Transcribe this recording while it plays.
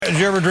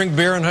you ever drink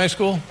beer in high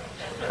school?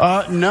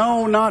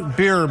 No, not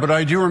beer, but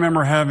I do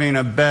remember having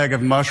a bag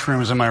of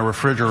mushrooms in my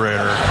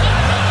refrigerator.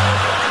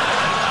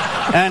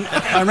 And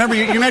I remember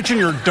you mentioned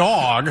your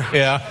dog.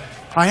 Yeah.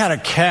 I had a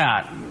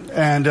cat,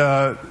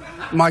 and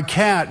my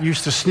cat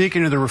used to sneak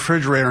into the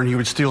refrigerator and he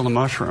would steal the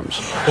mushrooms.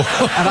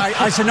 And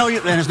I said, no,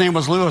 and his name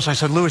was Lewis. I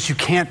said, Lewis, you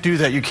can't do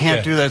that. You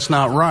can't do that. It's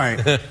not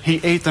right. He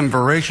ate them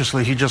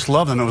voraciously. He just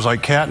loved them. It was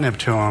like catnip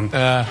to him.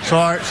 So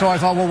I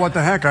thought, well, what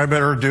the heck? I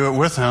better do it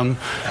with him.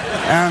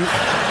 And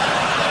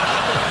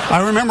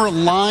I remember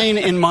lying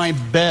in my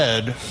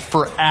bed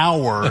for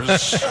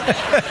hours,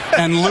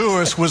 and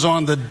Lewis was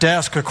on the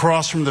desk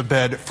across from the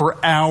bed for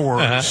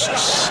hours,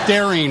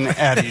 staring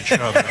at each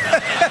other.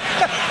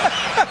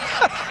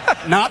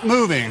 Not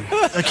moving.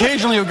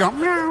 Occasionally he would go,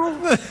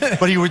 meow,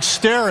 but he would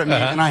stare at me,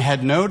 and I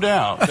had no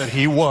doubt that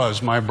he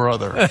was my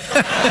brother. Wow.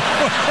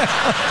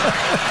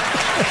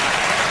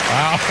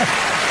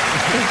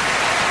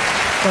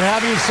 But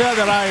having said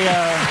that,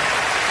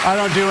 I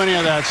don't do any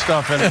of that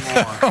stuff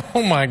anymore.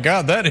 Oh my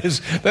God, that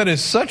is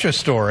such a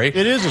story.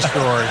 It is a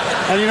story.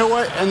 And you know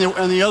what?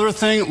 And the other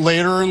thing,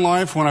 later in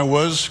life, when I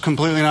was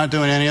completely not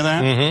doing any of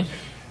that,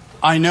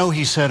 I know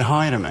he said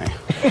hi to me.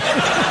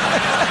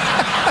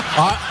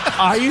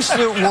 I used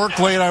to work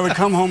late. I would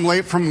come home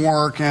late from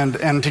work, and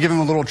to give him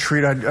a little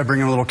treat, I'd bring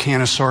him a little can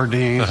of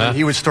sardines, and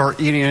he would start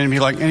eating it and be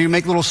like, and he'd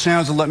make little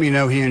sounds to let me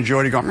know he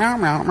enjoyed it. He'd go, meow,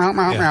 meow, meow,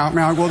 meow, meow,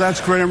 meow. Well,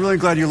 that's great. I'm really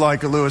glad you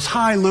like it, Lewis.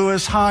 Hi,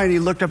 Lewis. Hi. And he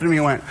looked up at me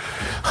and went,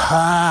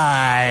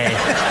 hi.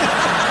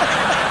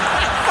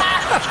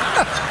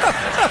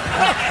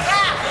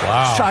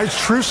 Wow. It's a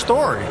true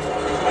story.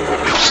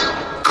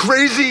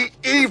 Crazy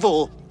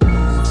evil.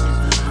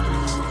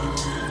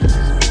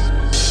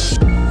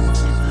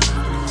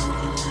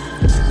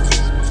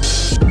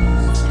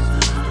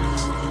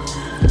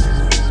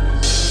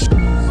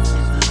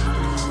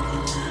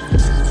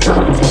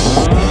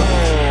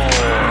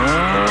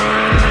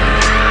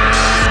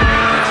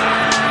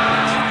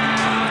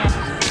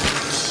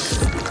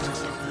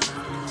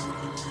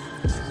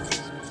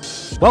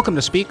 Welcome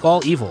to Speak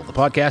All Evil, the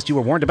podcast you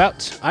were warned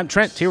about. I'm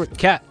Trent, here with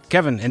Kat,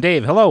 Kevin, and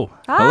Dave. Hello.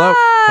 Hi.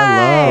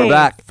 Hello. We're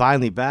back.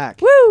 Finally back.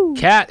 Woo!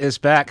 Kat is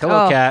back.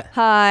 Hello, Kat.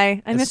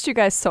 Hi. I missed you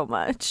guys so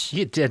much.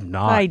 You did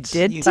not. I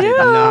did You too. did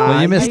not.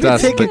 Well, you missed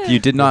us, did. but you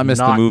did not miss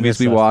the Not movies miss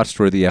we us. watched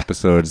or the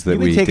episodes that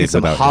You've we been taking did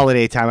some without you.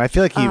 holiday time. I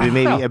feel like you've been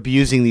maybe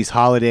abusing these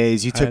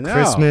holidays. You took know.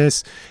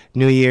 Christmas,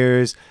 New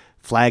Year's,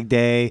 Flag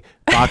Day,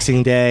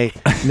 Boxing Day,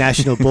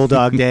 National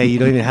Bulldog Day. You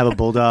don't even have a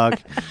bulldog.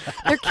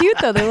 They're cute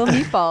though. They're little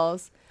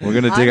meatballs. We're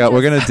gonna dig out.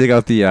 We're gonna dig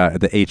out the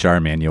HR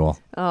manual.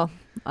 Oh,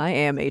 I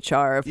am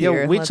HR of Yeah,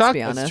 here. we let's talked.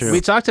 be honest. We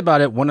talked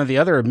about it one of the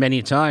other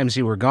many times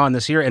you were gone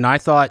this year, and I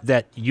thought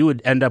that you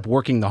would end up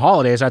working the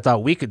holidays. I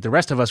thought the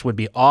rest of us would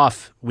be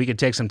off. We could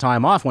take some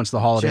time off once the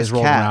holidays Just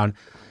rolled Kat. around,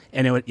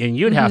 and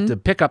you'd have to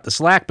pick up the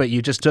slack. But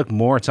you just took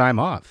more time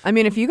off. I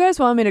mean, if you guys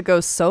want me to go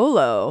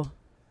solo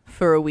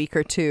for a week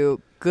or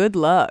two, good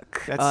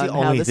luck. That's on the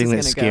how only this thing is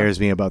that gonna scares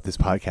me about this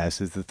podcast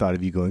is the thought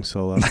of you going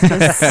solo.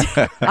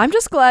 I'm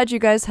just glad you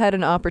guys had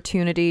an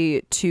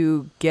opportunity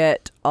to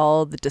get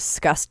all the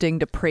disgusting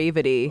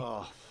depravity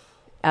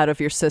out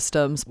of your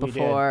systems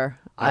before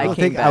I don't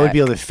came think back. I would be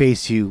able to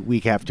face you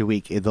week after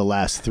week in the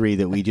last 3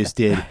 that we just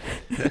did.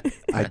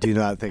 I do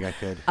not think I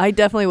could. I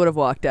definitely would have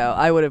walked out.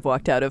 I would have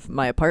walked out of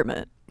my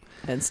apartment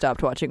and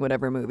stopped watching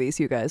whatever movies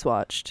you guys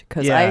watched.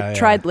 Because I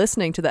tried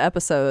listening to the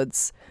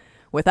episodes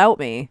without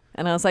me,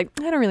 and I was like,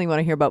 I don't really want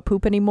to hear about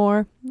poop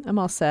anymore. I'm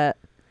all set.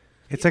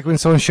 It's like when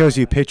someone shows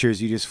you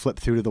pictures, you just flip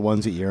through to the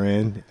ones that you're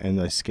in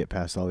and skip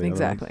past all the other ones.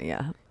 Exactly,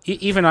 yeah.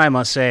 Even I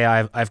must say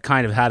I've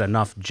kind of had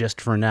enough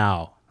just for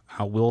now.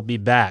 We'll be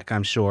back,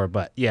 I'm sure,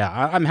 but yeah,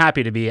 I'm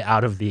happy to be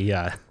out of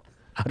the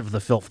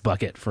filth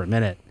bucket for a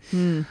minute.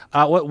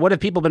 What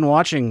have people been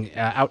watching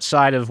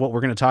outside of what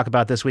we're going to talk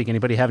about this week?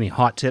 Anybody have any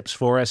hot tips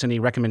for us? Any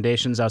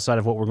recommendations outside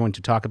of what we're going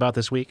to talk about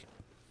this week?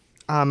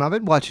 I've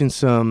been watching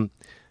some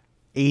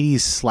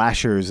 80s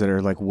slashers that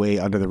are like way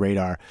under the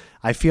radar.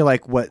 I feel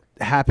like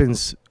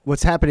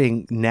what's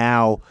happening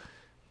now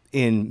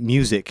in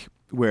music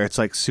where it's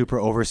like super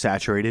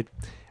oversaturated.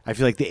 I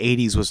feel like the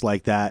 80s was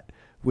like that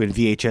when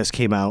VHS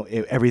came out.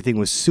 Everything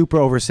was super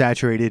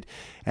oversaturated,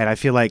 and I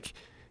feel like,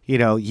 you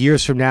know,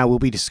 years from now we'll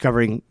be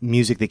discovering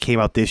music that came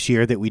out this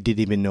year that we didn't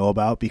even know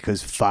about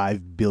because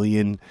 5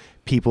 billion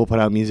people put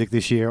out music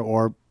this year,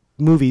 or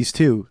movies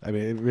too. I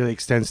mean, it really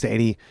extends to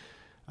any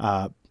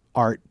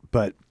art,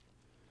 but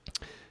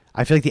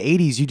I feel like the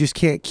 80s, you just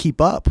can't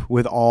keep up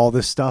with all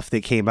the stuff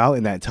that came out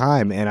in that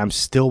time. And I'm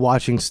still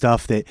watching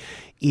stuff that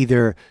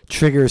either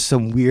triggers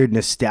some weird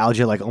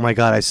nostalgia, like, oh my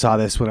God, I saw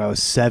this when I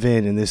was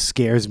 7 and this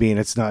scares me and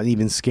it's not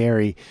even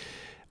scary,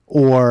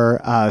 or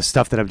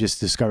stuff that I'm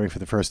just discovering for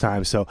the first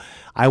time. So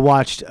I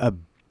watched a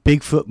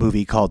Bigfoot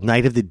movie called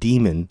Night of the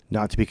Demon,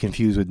 not to be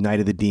confused with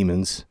Night of the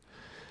Demons.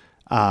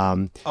 That's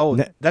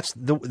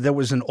the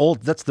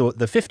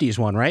 50s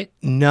one, right?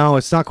 No,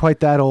 it's not quite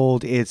that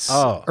old. It's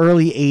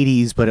early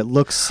 80s, but it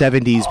looks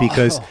 70s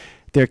because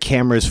their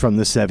cameras from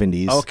the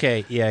 70s.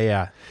 Okay,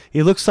 yeah.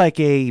 It looks like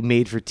a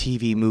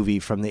made-for-TV movie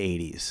from the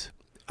 80s.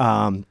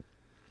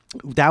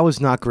 That was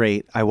not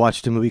great. I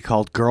watched a movie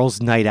called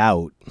Girls' Night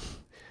Out,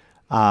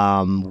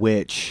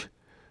 which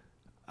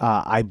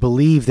I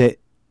believe that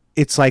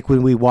it's like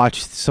when we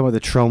watch some of the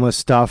trauma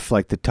stuff,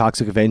 like the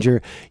Toxic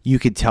Avenger, you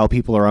could tell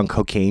people are on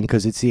cocaine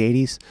because it's the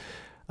 80s.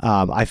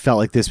 I felt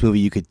like this movie,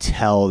 you could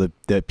tell that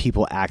the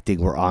people acting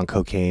were on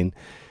cocaine.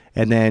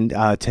 And then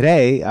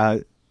today,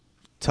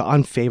 to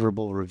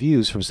unfavorable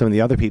reviews from some of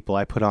the other people,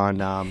 I put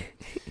on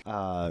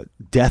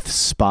Death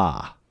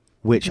Spa,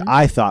 which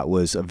I thought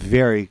was a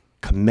very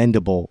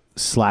commendable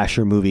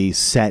slasher movie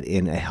set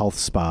in a health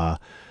spa.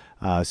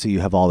 So you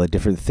have all the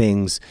different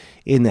things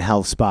in the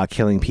health spa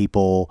killing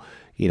people,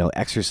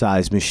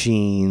 exercise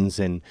machines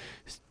and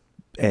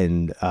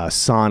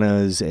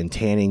saunas and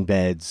tanning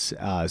beds.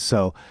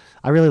 So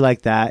I really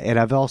like that. And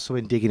I've also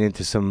been digging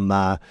into some,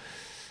 I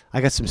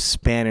got some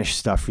Spanish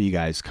stuff for you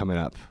guys coming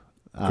up.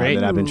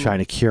 That I've been trying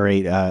to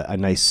curate a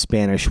nice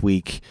Spanish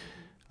week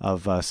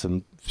of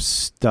some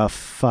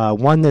stuff.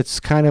 One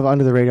that's kind of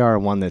under the radar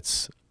and one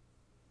that's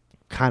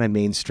kind of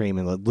mainstream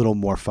and a little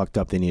more fucked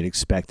up than you'd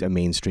expect a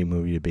mainstream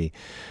movie to be.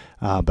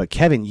 But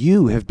Kevin,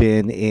 you have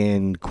been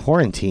in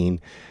quarantine,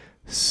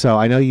 so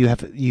I know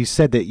you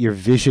said that your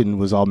vision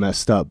was all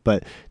messed up,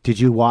 but did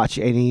you watch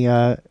any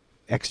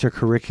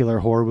extracurricular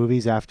horror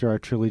movies after our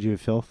Trilogy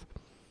of Filth?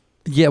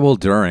 Yeah, well,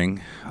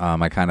 during,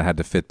 I kind of had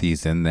to fit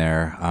these in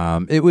there.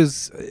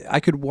 I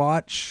could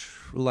watch,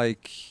 the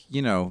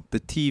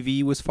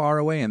TV was far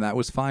away, and that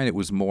was fine. It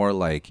was more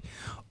like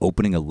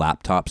opening a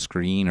laptop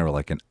screen or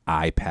like an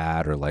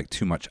iPad or like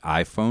too much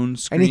iPhone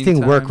screen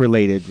Anything time.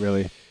 Work-related,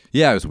 really.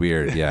 Yeah, it was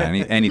weird. Yeah,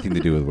 anything to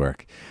do with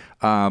work.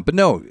 But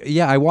no,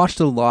 yeah, I watched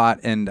a lot,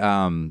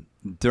 and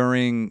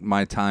during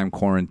my time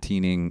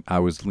quarantining, I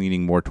was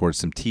leaning more towards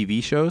some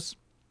TV shows.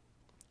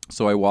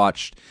 So I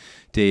watched,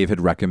 Dave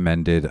had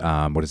recommended,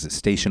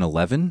 Station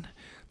 11?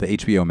 The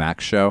HBO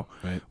Max show,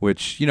 right,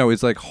 which,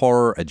 is like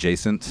horror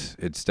adjacent.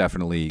 It's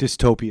definitely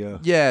dystopia.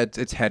 Yeah,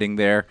 it's heading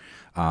there.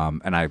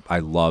 And I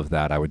love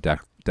that. I would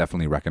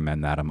definitely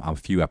recommend that. I'm a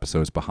few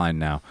episodes behind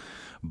now.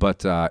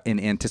 But in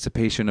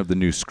anticipation of the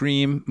new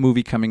Scream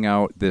movie coming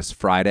out this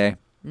Friday,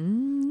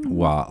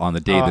 on the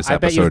day this episode drops. I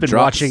bet you've been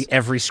watching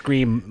every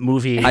Scream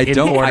movie I in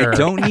order. I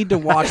don't need to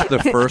watch the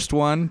first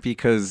one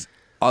because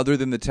other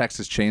than the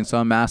Texas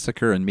Chainsaw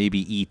Massacre and maybe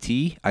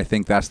E.T., I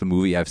think that's the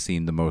movie I've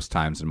seen the most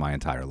times in my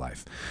entire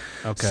life.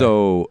 Okay.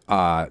 So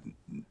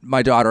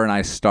my daughter and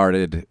I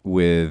started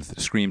with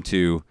Scream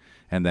 2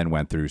 and then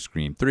went through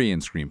Scream 3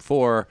 and Scream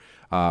 4.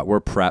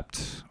 We're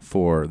prepped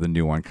for the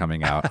new one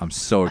coming out. I'm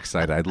so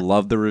excited. I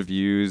love the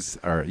reviews,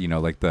 or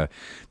like the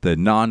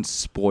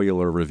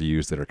non-spoiler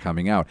reviews that are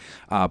coming out.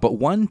 But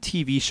one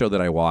TV show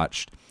that I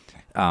watched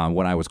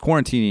when I was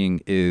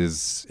quarantining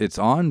it's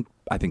on,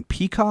 I think,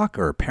 Peacock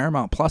or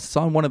Paramount Plus. It's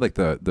on one of like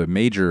the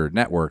major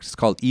networks. It's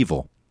called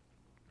Evil,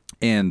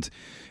 and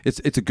it's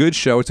a good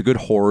show. It's a good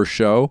horror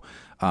show.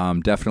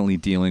 Definitely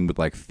dealing with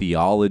like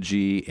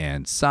theology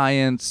and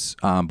science.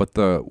 But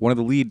one of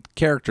the lead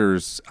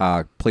characters,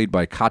 played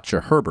by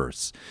Katja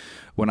Herbers,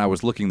 when I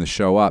was looking the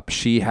show up,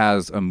 she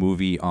has a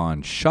movie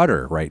on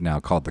Shudder right now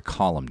called The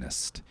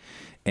Columnist,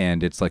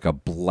 and it's like a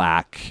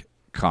black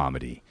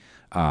comedy.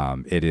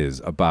 It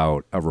is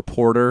about a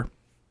reporter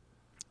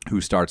who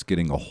starts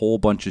getting a whole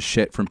bunch of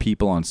shit from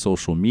people on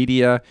social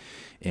media.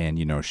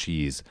 And,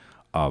 she's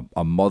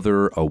a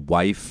mother, a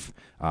wife,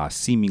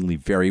 seemingly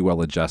very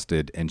well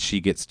adjusted. And she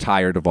gets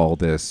tired of all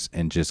this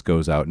and just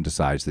goes out and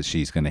decides that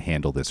she's going to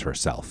handle this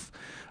herself.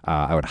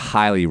 I would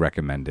highly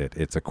recommend it.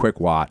 It's a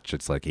quick watch.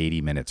 It's like 80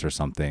 minutes or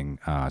something.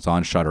 It's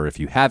on Shudder if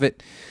you have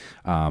it.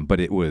 But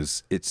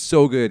it's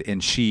so good.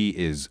 And she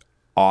is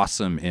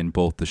awesome in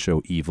both the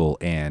show Evil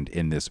and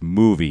in this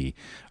movie.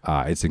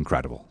 It's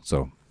incredible.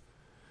 So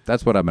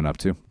that's what I've been up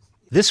to.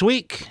 This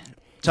week,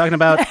 talking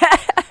about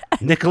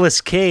Nicolas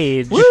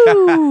Cage.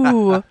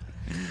 Woo!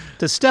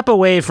 To step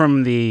away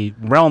from the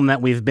realm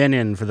that we've been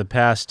in for the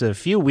past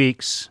few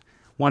weeks,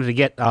 wanted to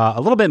get a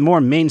little bit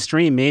more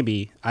mainstream,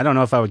 maybe. I don't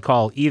know if I would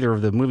call either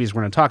of the movies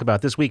we're going to talk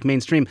about this week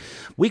mainstream.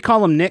 We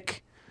call him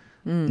Nick.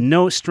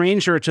 No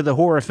stranger to the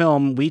horror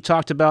film. We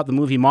talked about the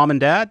movie Mom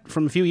and Dad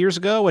from a few years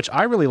ago, which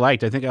I really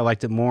liked. I think I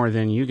liked it more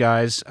than you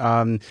guys.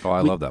 I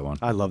love that one.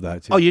 I love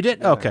that too. Oh, you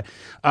did? Yeah. Okay.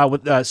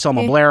 With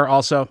Selma Blair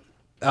also.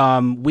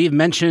 We've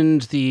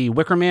mentioned the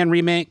Wicker Man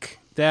remake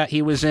that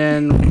he was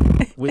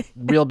in with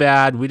real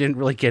bad. We didn't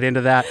really get into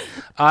that.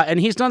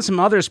 And he's done some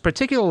others,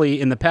 particularly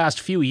in the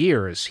past few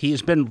years.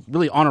 He's been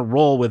really on a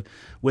roll with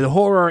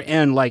horror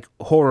and like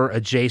horror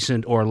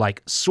adjacent or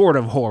like sort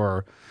of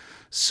horror.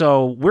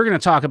 So we're going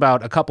to talk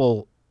about a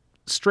couple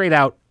straight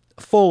out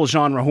full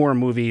genre horror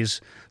movies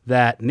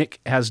that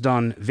Nick has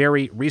done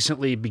very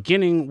recently,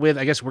 beginning with,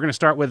 I guess we're going to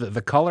start with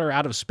The Color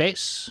Out of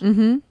Space.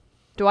 Mm-hmm.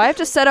 Do I have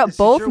to set up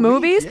both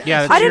movies?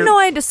 Yeah, I didn't know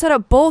I had to set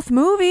up both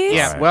movies.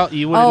 Yeah, well,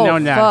 you would have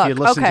known that if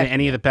you listened to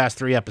any of the past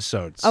 3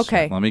 episodes.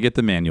 Okay. Let me get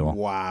the manual.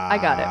 Wow. I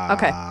got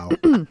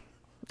it. Okay.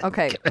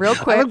 Okay, real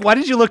quick. Why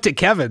did you look to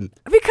Kevin?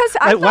 Because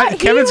I thought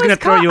Kevin's going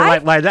to throw you a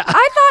lifeline. I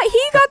thought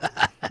he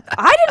got.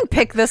 I didn't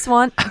pick this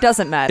one.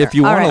 Doesn't matter. If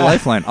you All want right. a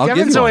lifeline, I'll give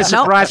Kevin's you one. always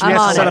surprised when he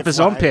I'm has on to set it. up his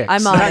own picks. I'm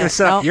He's on not going it. to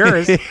set up Nope.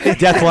 yours.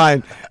 Death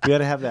line. We got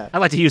to have that. I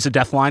like to use a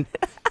death line.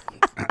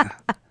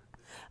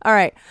 All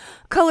right,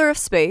 Color of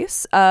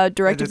Space,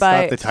 directed Just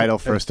by. stop the title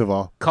first of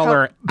all.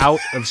 Color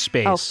Out of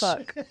Space. Oh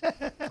fuck!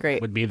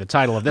 Great. Would be the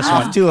title of this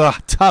Off one. to a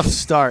tough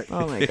start.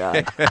 Oh my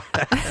god.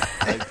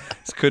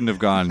 This couldn't have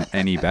gone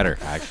any better,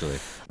 actually.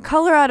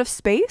 Color Out of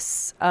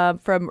Space,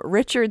 from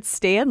Richard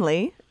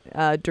Stanley,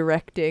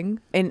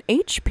 directing an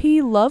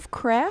H.P.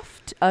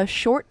 Lovecraft, a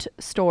short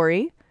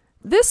story.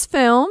 This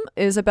film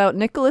is about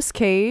Nicolas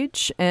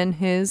Cage and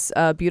his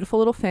beautiful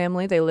little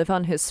family. They live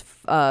on his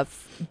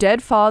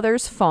dead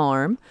father's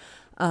farm.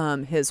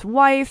 His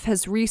wife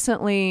has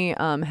recently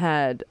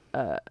had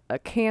a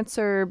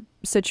cancer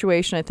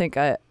situation. I think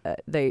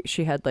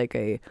she had like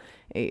a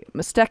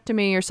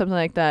mastectomy or something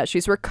like that.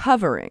 She's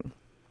recovering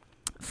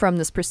from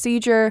this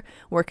procedure,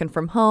 working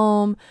from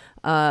home.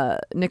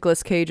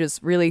 Nicolas Cage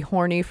is really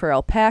horny for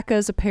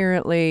alpacas,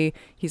 apparently.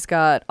 He's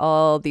got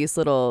all these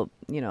little,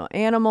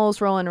 animals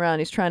rolling around.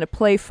 He's trying to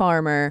play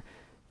farmer,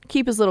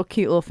 keep his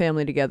cute little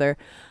family together.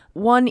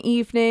 One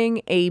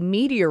evening, a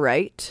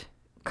meteorite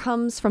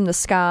comes from the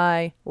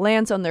sky,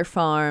 lands on their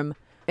farm,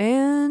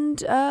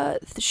 and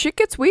shit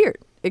gets weird.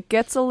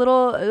 There's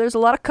a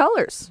lot of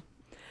colors.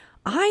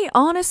 I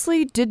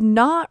honestly did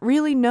not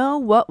really know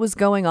what was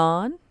going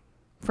on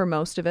for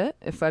most of it,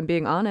 if I'm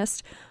being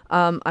honest.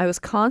 I was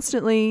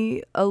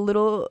constantly a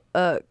little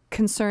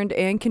concerned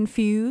and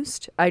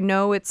confused. I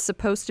know it's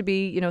supposed to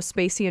be,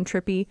 spacey and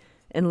trippy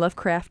and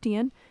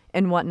Lovecraftian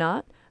and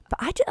whatnot, but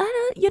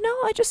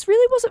I just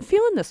really wasn't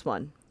feeling this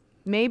one.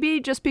 Maybe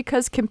just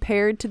because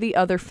compared to the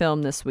other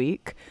film this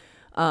week,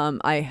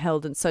 I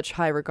held in such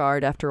high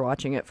regard after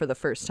watching it for the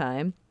first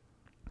time.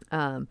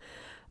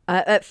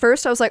 At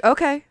first, I was like,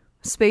 okay,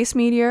 space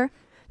meteor.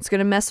 It's going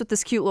to mess with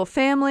this cute little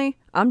family.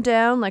 I'm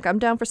down. I'm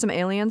down for some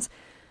aliens.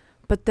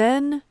 But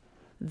then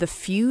the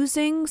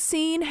fusing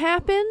scene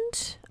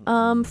happened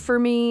for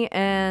me,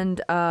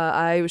 and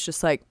I was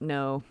just like,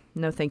 no,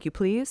 thank you,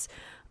 please.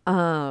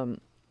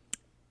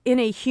 In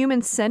a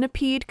human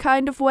centipede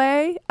kind of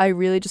way, I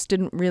really just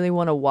didn't really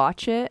want to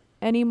watch it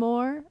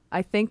anymore.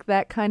 I think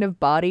that kind of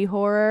body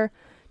horror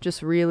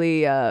just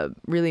really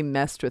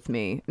messed with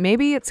me.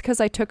 Maybe it's because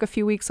I took a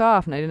few weeks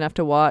off and I didn't have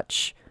to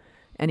watch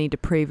any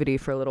depravity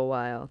for a little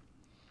while.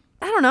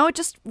 I don't know. It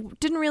just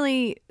didn't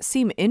really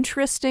seem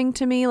interesting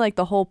to me, like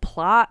the whole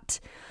plot.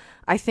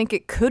 I think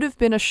it could have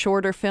been a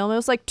shorter film. It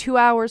was like 2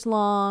 hours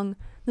long.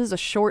 This is a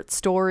short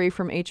story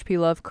from H.P.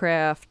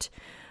 Lovecraft.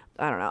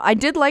 I don't know. I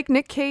did like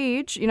Nick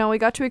Cage. We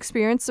got to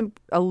experience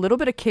a little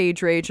bit of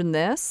Cage rage in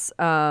this.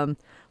 Love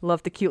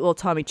the cute little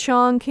Tommy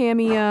Chong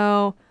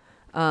cameo.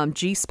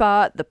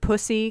 G-Spot, the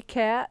pussy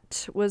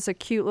cat, was a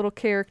cute little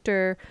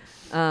character.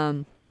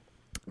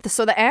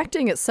 So the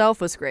acting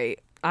itself was great.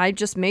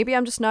 Maybe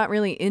I'm just not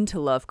really into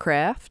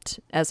Lovecraft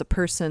as a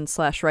person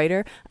 /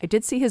 writer. I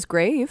did see his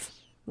grave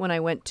when I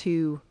went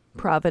to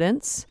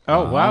Providence.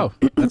 Oh, wow.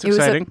 That's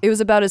exciting. It was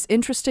about as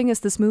interesting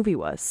as this movie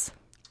was.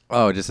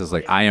 Oh, just as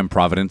I am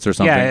Providence or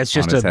something. Yeah, it's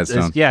just on his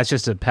headstone. it's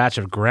just a patch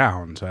of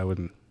ground. So I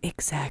wouldn't.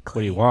 Exactly.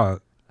 What do you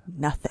want?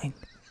 Nothing.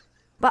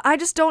 But I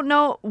just don't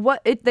know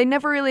they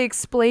never really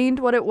explained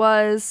what it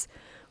was.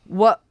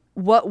 What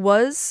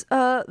was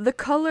the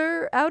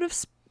color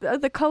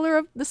the color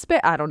of the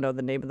space? I don't know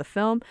the name of the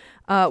film.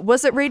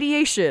 Was it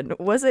radiation?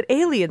 Was it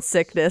alien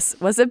sickness?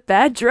 Was it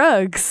bad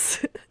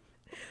drugs?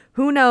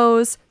 Who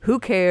knows? Who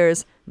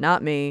cares?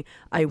 Not me.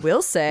 I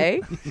will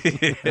say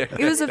it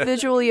was a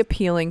visually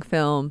appealing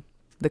film.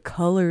 The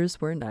colors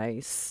were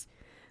nice.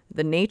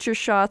 The nature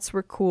shots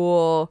were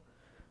cool.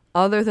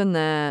 Other than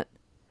that,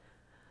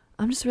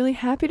 I'm just really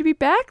happy to be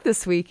back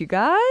this week, you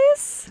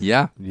guys.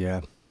 Yeah.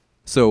 Yeah.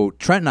 So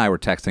Trent and I were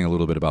texting a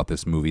little bit about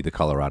this movie, The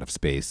Color Out of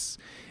Space,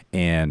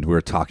 and we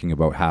were talking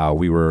about how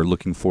we were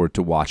looking forward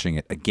to watching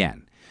it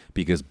again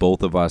because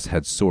both of us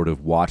had sort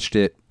of watched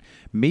it,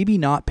 maybe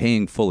not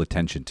paying full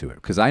attention to it.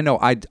 Because I know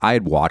I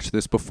had watched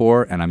this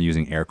before, and I'm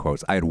using air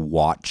quotes. I had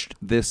watched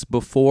this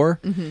before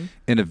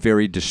in a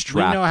very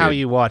distracted... We know how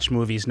you watch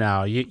movies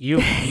now.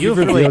 You've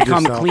really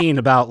come clean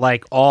about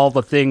all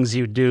the things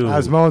you do. I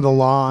was mowing the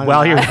lawn.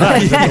 While you're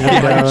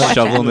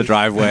shoveling the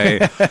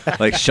driveway,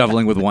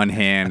 shoveling with one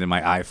hand and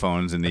my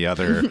iPhone's in the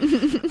other.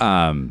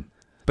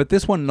 But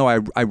this one, no,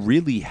 I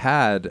really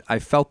I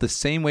felt the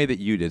same way that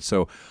you did.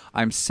 So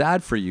I'm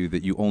sad for you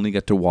that you only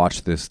get to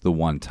watch this the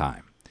one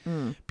time.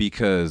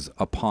 Because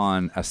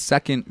upon a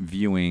second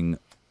viewing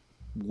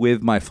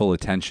with my full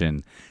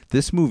attention,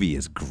 this movie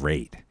is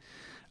great.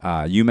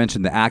 You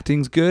mentioned the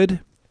acting's good,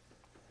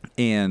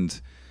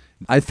 and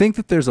I think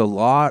that there's a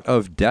lot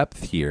of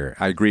depth here.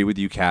 I agree with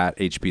you, Kat.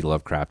 H.P.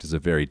 Lovecraft is a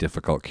very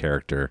difficult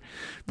character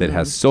that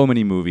has so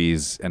many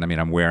movies, and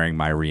I'm wearing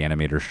my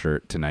Reanimator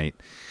shirt tonight.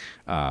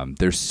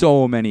 There's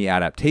so many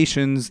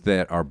adaptations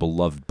that are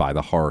beloved by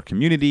the horror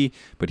community,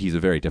 but he's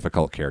a very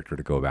difficult character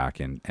to go back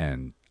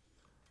and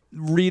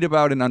read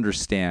about and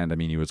understand. I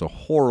mean, he was a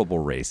horrible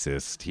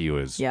racist. He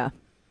was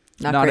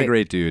not a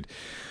great dude.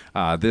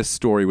 This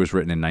story was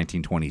written in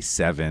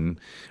 1927,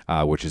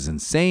 which is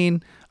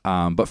insane.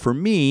 But for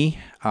me,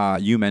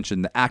 you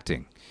mentioned the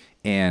acting.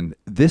 And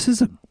this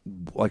is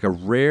like a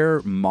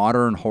rare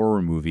modern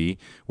horror movie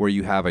where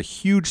you have a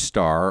huge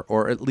star,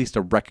 or at least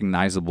a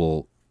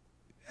recognizable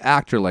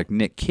actor like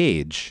Nick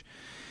Cage,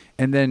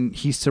 and then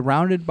he's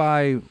surrounded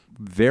by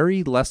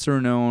very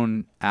lesser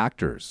known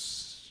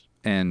actors.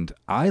 And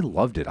I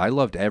loved it. I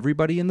loved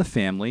everybody in the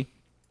family.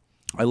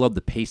 I love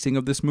the pacing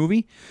of this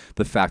movie,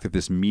 the fact that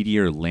this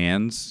meteor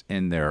lands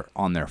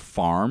on their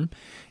farm,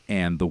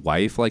 and the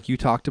wife, like you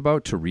talked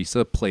about,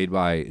 Teresa, played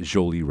by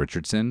Jolie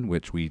Richardson,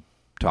 which we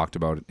talked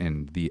about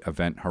in the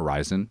Event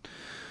Horizon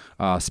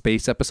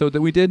space episode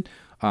that we did.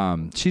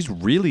 She's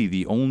really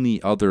the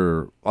only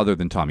other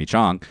than Tommy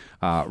Chong,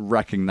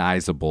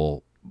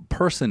 recognizable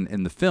person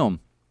in the film.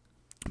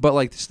 But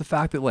like, just the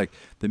fact that like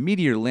the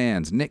meteor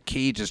lands, Nick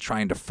Cage is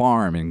trying to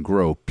farm and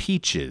grow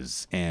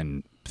peaches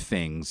and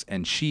things,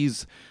 and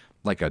she's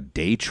like a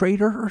day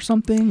trader or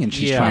something, and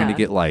she's trying to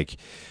get like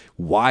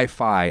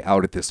Wi-Fi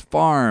out at this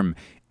farm.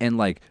 And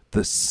like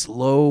the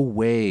slow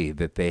way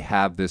that they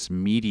have this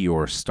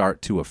meteor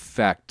start to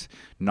affect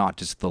not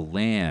just the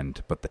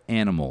land, but the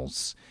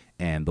animals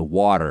and the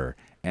water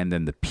and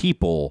then the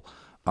people.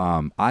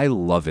 I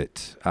love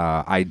it.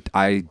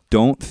 I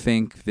don't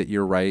think that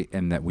you're right,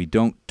 and that we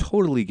don't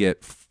totally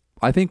get.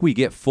 I think we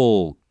get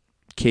full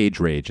Cage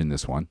rage in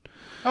this one.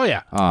 Oh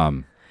yeah.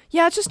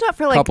 Yeah, it's just not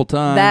for like couple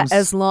times. that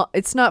as long.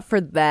 It's not for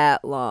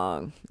that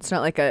long. It's not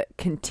like a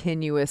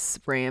continuous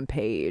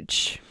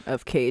rampage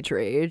of Cage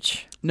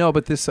rage. No,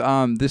 but this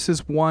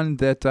is one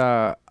that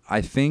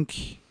I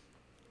think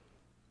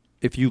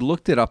if you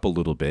looked it up a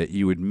little bit,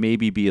 you would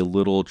maybe be a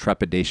little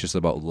trepidatious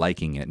about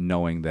liking it,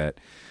 knowing that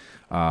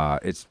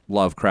it's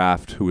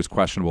Lovecraft, who is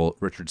questionable,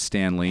 Richard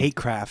Stanley,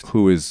 Hatecraft,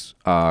 who is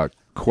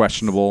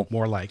questionable.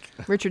 More like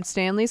Richard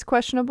Stanley's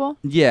questionable?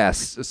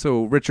 Yes.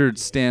 So Richard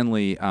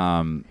Stanley,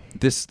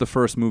 this is the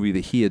first movie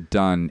that he had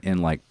done in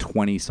like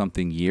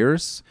 20-something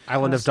years.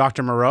 Island of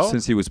Dr. Moreau?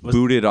 Since he was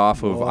booted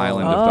off of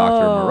Island of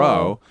Dr.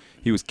 Moreau.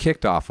 He was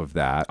kicked off of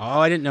that. Oh,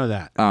 I didn't know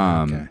that.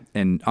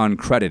 And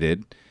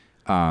uncredited.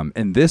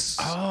 And this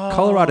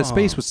Colorado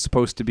Space was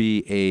supposed to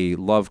be a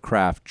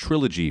Lovecraft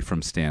trilogy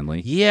from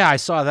Stanley. Yeah, I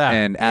saw that.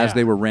 And as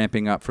they were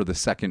ramping up for the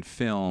second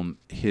film,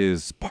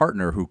 his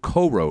partner, who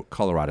co-wrote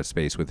Colorado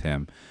Space with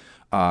him,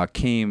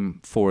 came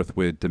forth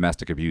with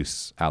domestic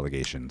abuse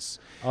allegations.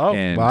 Oh,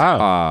 and,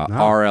 wow.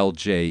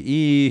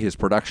 RLJE, his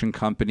production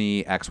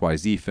company,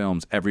 XYZ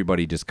Films,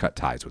 everybody just cut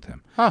ties with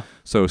him. Huh.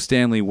 So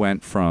Stanley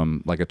went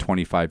from like a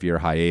 25-year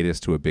hiatus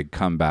to a big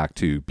comeback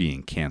to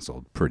being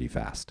canceled pretty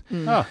fast.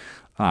 Oh.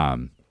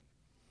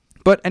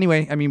 But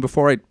anyway, I mean,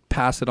 before I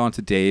pass it on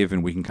to Dave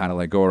and we can kind of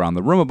like go around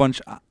the room a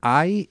bunch,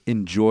 I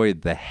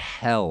enjoyed the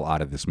hell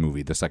out of this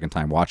movie the second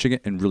time watching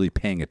it and really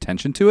paying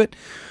attention to it.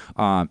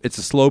 It's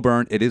a slow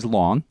burn. It is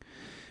long,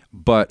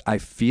 but I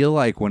feel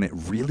like when it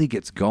really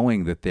gets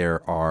going that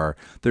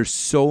there's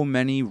so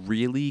many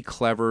really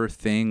clever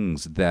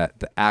things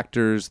that the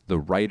actors, the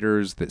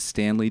writers that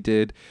Stanley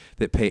did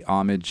that pay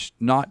homage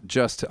not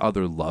just to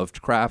other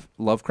Lovecraft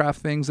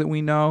things that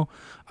we know.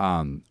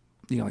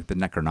 Like the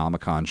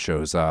Necronomicon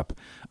shows up,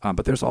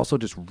 but there's also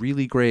just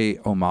really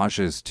great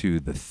homages to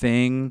The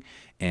Thing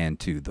and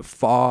to The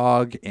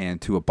Fog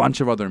and to a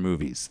bunch of other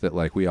movies that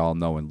like we all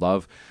know and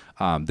love.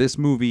 This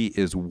movie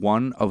is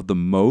one of the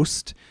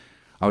most,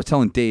 I was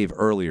telling Dave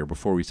earlier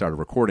before we started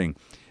recording,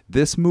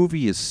 this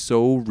movie is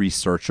so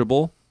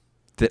researchable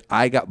that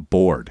I got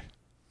bored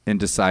and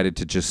decided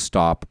to just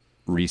stop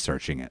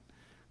researching it,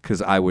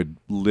 because I would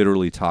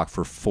literally talk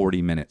for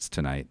 40 minutes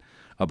tonight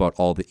about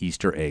all the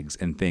Easter eggs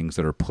and things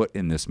that are put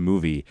in this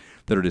movie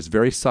that are just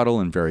very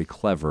subtle and very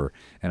clever.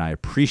 And I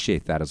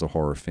appreciate that as a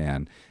horror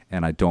fan.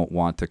 And I don't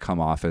want to come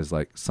off as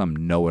like some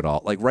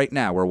know-it-all. Like right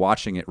now, we're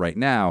watching it right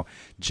now,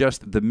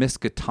 just the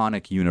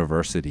Miskatonic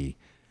University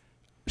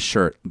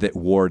shirt that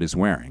Ward is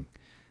wearing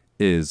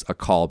is a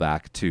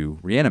callback to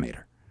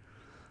Reanimator.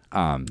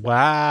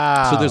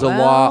 Wow. So there's a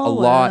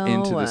lot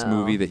into this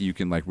movie that you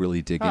can like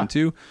really dig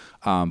into.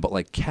 But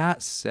like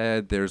Kat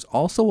said, there's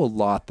also a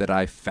lot that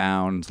I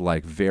found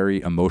like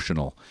very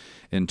emotional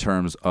in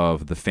terms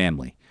of the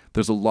family.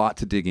 There's a lot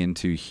to dig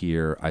into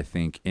here, I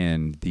think,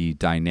 in the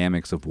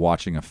dynamics of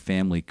watching a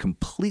family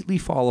completely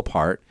fall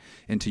apart.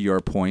 And to your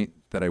point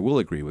that I will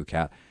agree with,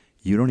 Kat,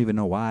 you don't even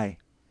know why.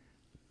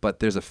 But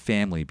there's a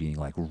family being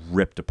like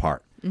ripped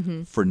apart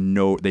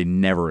they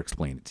never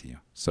explain it to you.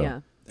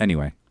 So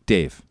anyway,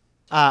 Dave.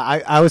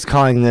 I was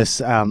calling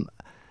this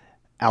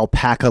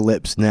alpaca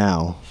lips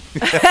now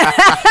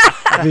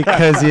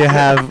because you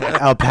have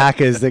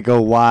alpacas that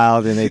go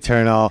wild and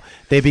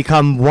they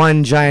become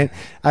one giant.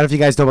 I don't know if you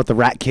guys know about the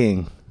Rat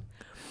King.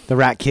 The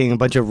Rat King, a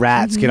bunch of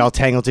rats get all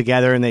tangled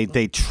together and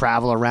they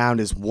travel around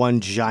as one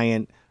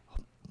giant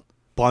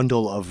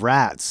bundle of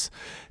rats.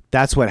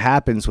 That's what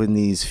happens when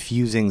these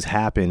fusings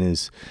happen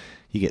is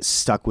you get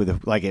stuck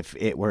with, like if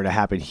it were to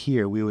happen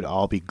here, we would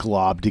all be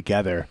globbed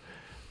together,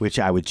 which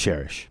I would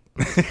cherish.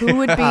 Who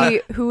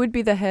would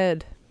be the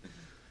head?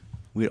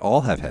 We'd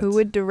all have heads. Who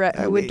would direct?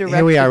 Who would direct?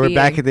 Here we the are. We're being?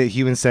 back at the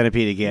human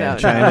centipede again. No,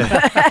 Trying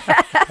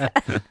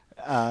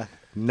to,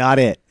 not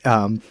it.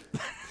 I'll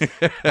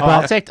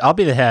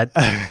be the head.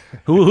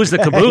 Who's the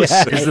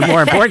caboose is the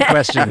more important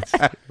question.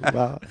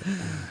 Well,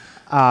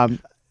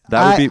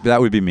 that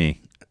would be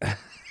me.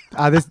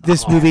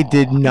 this movie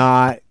did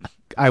not.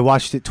 I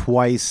watched it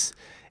twice,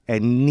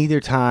 and neither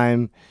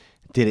time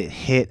did it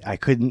hit. I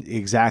couldn't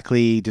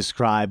exactly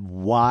describe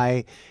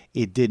why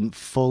it didn't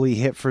fully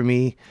hit for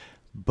me,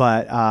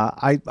 but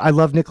I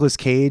love Nicolas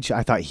Cage.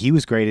 I thought he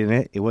was great in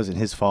it. It wasn't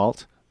his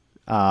fault,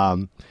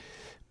 but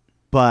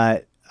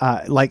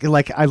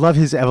like I love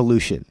his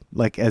evolution,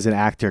 like as an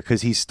actor,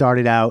 because he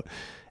started out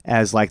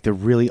as like the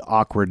really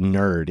awkward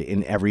nerd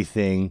in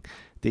everything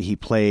that he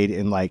played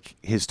in like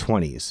his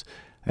 20s,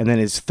 and then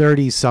his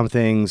 30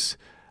 somethings.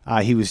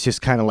 He was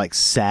just kind of like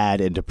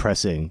sad and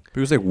depressing. He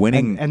was like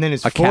winning and then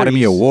his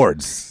Academy 40s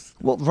Awards.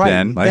 Well, right,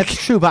 then, like,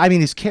 that's true. But I mean,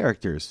 his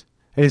characters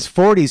in his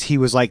 40s, he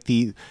was like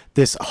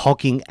this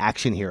hulking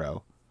action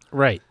hero.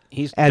 Right.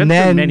 He's And been through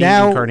then many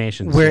now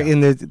incarnations. we're in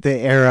the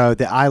era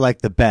that I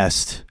like the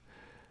best,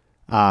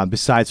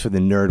 besides for the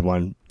nerd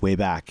one way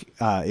back,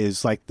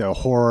 is like the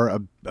horror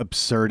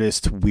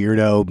absurdist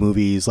weirdo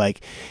movies.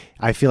 Like,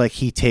 I feel like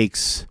he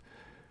takes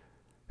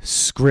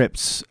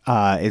scripts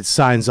and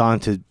signs on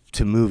to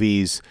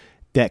movies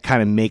that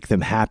kind of make them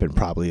happen.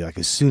 Probably like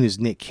as soon as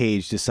Nick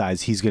Cage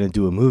decides he's going to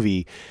do a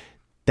movie,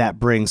 that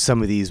brings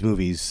some of these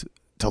movies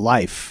to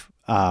life.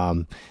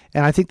 And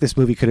I think this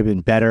movie could have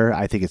been better.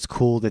 I think it's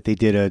cool that they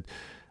did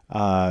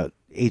a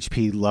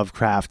H.P.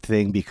 Lovecraft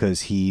thing,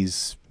 because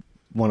he's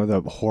one of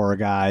the horror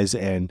guys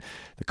and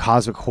the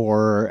cosmic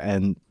horror,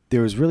 and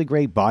there was really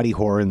great body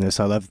horror in this.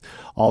 I love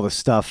all the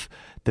stuff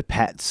the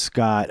pets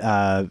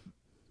got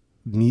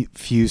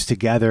fused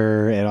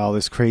together and all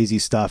this crazy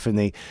stuff,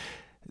 and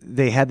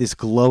they had this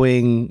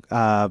glowing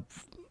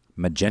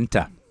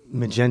magenta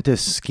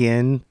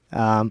skin,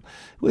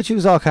 which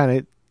was all kind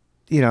of,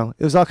 it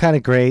was all kind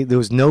of great. There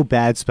was no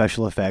bad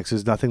special effects.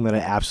 There's nothing that I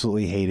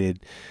absolutely hated,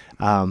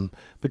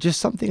 but just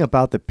something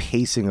about the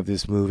pacing of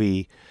this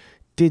movie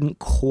didn't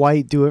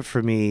quite do it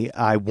for me.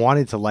 I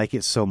wanted to like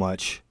it so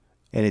much,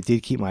 and it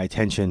did keep my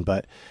attention,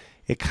 but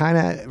it kind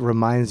of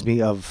reminds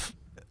me of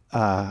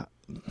I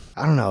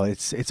don't know.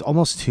 It's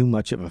almost too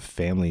much of a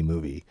family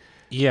movie.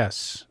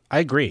 Yes, I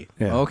agree.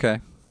 Yeah. Okay.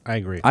 I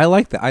agree. I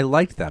like that. I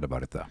liked that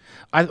about it, though.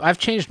 I've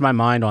changed my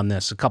mind on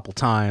this a couple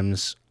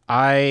times.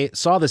 I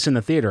saw this in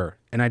the theater,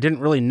 and I didn't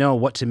really know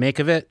what to make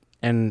of it.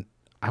 And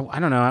I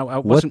don't know. I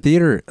wasn't. What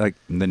theater? Like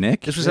the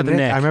Nick? This was at the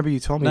Nick. I remember you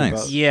told me Nice.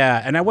 about.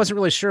 Yeah, and I wasn't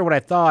really sure what I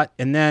thought.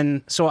 And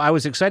then, so I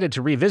was excited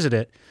to revisit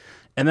it.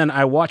 And then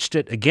I watched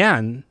it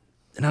again,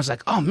 and I was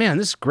like, oh, man,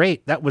 this is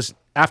great.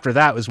 After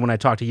that was when I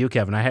talked to you,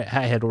 Kevin. I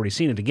had already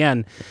seen it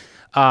again.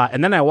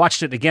 And then I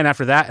watched it again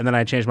after that, and then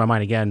I changed my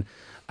mind again.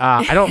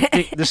 I don't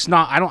think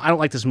I don't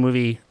like this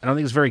movie. I don't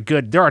think it's very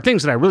good. There are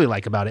things that I really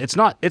like about it. It's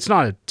not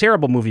a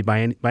terrible movie by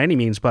any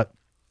means, but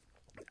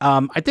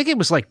I think it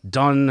was like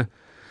done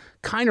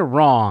kind of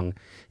wrong.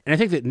 And I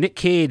think that Nick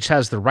Cage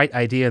has the right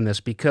idea in this,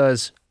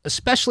 because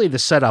especially the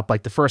setup,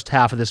 like the first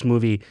half of this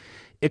movie,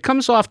 it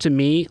comes off to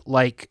me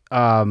like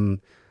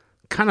kind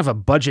of a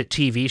budget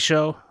TV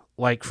show,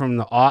 like from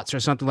the aughts or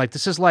something. Like,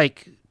 this is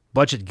like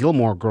budget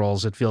Gilmore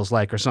Girls, it feels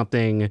like, or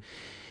something.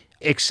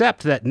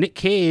 Except that Nick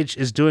Cage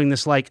is doing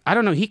this, like, I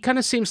don't know, he kind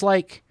of seems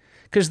like,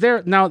 because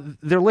they're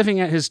living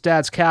at his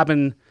dad's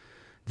cabin.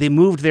 They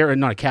moved there,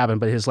 not a cabin,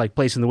 but his like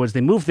place in the woods.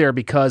 They moved there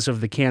because of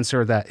the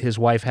cancer that his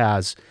wife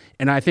has.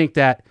 And I think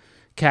that,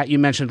 Kat, you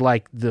mentioned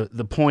like the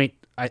point.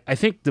 I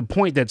think the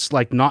point that's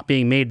like not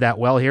being made that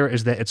well here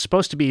is that it's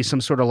supposed to be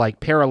some sort of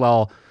like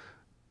parallel.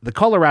 The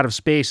color out of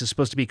space is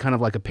supposed to be kind of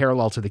like a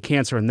parallel to the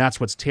cancer, and that's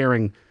what's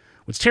tearing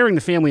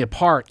the family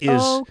apart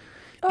is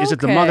that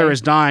the mother is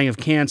dying of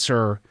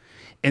cancer.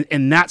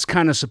 And that's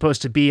kind of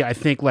supposed to be, I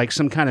think, like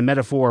some kind of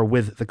metaphor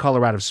with the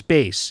color out of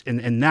space.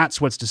 And that's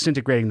what's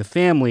disintegrating the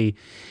family.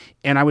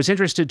 And I was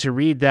interested to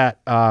read that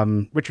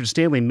Richard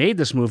Stanley made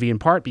this movie in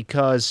part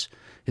because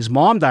his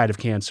mom died of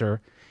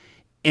cancer,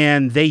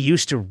 and they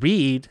used to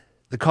read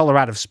The Color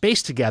Out of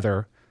Space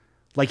together.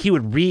 Like, he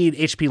would read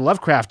H.P.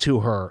 Lovecraft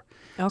to her.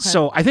 Okay.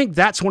 So I think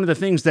that's one of the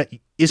things that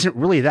isn't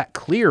really that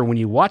clear when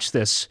you watch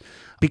this,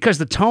 because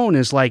the tone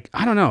is like,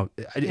 I don't know.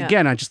 Yeah.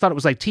 Again, I just thought it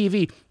was like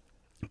TV.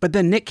 But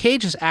then Nick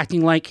Cage is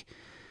acting like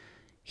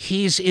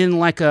he's in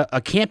like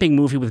a camping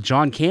movie with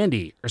John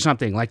Candy or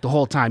something, like the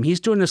whole time. He's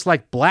doing this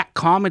like black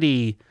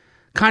comedy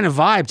kind of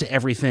vibe to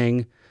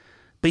everything,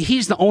 but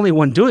he's the only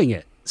one doing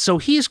it. So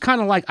he's kind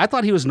of like, I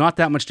thought he was not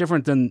that much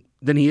different than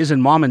he is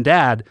in Mom and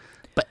Dad,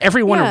 but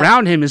everyone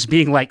around him is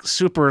being like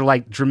super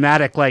like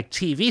dramatic, like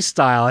TV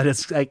style. And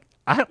it's like,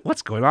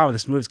 what's going on with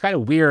this movie? It's kind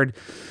of weird.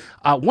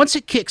 Once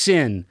it kicks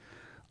in,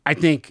 I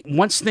think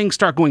once things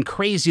start going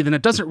crazy, then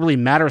it doesn't really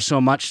matter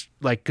so much,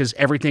 like, because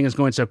everything is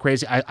going so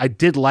crazy. I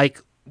did like,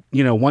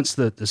 once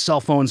the cell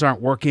phones aren't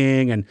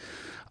working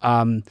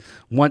and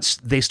once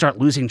they start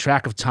losing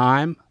track of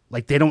time,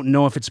 Like they don't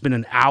know if it's been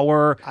an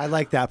hour. I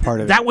like that part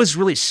of it. That was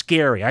really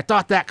scary. I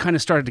thought that kind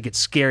of started to get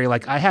scary.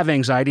 Like I have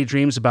anxiety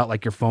dreams about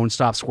like your phone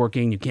stops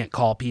working, you can't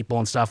call people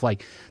and stuff.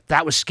 Like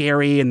that was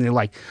scary. And they're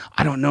like,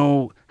 I don't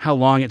know how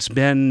long it's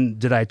been.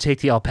 Did I take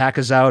the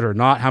alpacas out or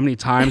not? How many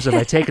times have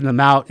I taken them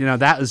out?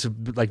 That was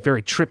like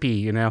very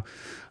trippy,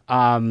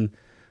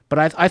 But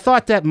I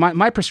thought that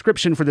my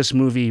prescription for this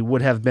movie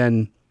would have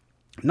been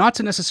not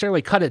to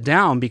necessarily cut it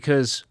down,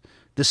 because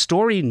the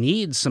story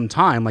needs some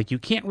time. Like you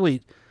can't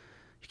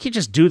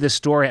just do this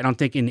story, I don't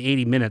think, in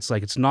 80 minutes.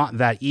 Like it's not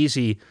that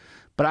easy.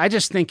 But I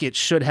just think it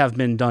should have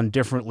been done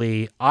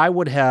differently. I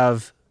would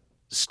have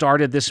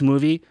started this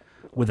movie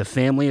with a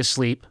family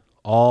asleep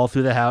all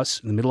through the house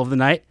in the middle of the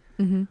night.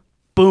 Mm-hmm.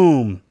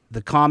 Boom,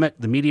 the comet,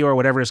 the meteor,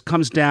 whatever it is,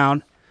 comes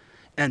down,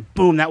 and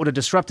boom, that would have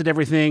disrupted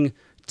everything.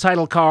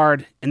 Title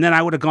card, and then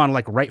I would have gone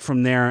like right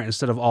from there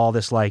instead of all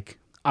this like,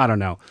 I don't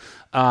know.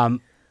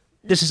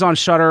 This is on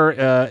Shudder.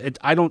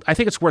 I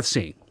think it's worth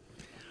seeing.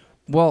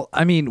 Well,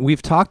 I mean,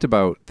 we've talked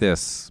about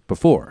this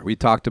before. We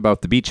talked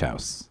about The Beach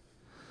House.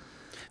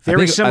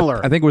 Very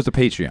similar. I think it was the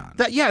Patreon.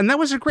 And that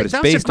was a great. But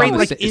That was a great on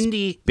like the,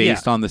 indie. It's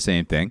based on the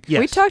same thing. Yes.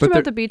 We talked But about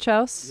there- the Beach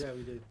House. Yeah,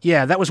 we did.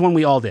 Yeah, that was one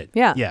we all did.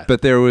 Yeah.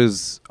 But there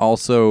was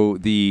also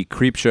the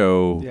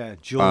Creepshow. Yeah,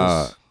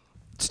 Jules.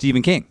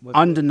 Stephen King.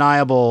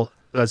 Undeniable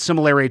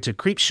similarity to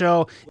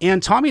Creepshow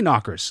and Tommy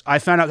Knockers. I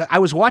found out. I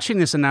was watching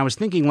this and I was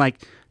thinking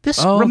like,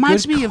 this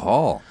reminds good me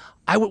call.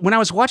 of. When I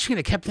was watching it,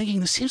 I kept thinking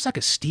this seems like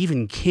a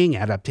Stephen King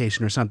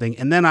adaptation or something.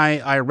 And then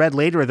I read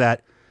later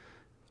that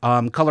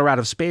Color Out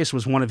of Space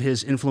was one of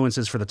his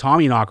influences for the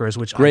Tommy Knockers,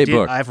 which Great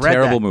book. I've read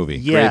Terrible that. movie.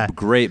 Yeah.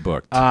 Great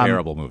book.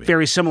 Terrible movie.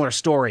 Very similar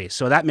story.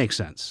 So that makes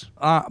sense.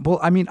 Well,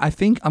 I mean, I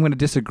think I'm going to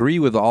disagree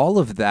with all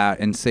of that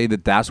and say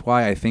that that's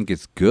why I think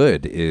it's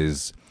good,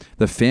 is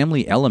the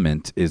family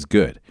element is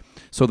good.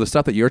 So the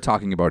stuff that you're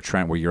talking about,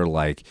 Trent, where you're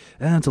like,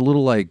 it's a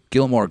little like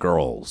Gilmore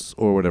Girls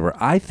or whatever,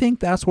 I think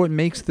that's what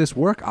makes this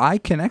work. I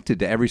connected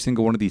to every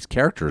single one of these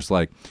characters.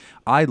 Like,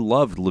 I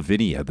loved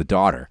Lavinia, the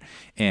daughter.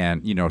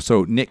 And,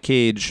 so Nick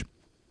Cage,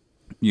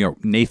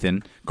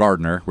 Nathan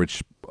Gardner,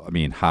 which, I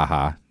mean,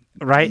 haha.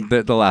 Right?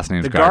 The last name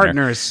is The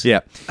Gardner. Gardners.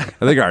 Yeah,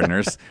 the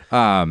Gardners.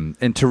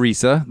 And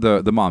Teresa,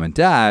 the mom and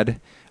dad.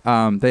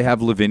 They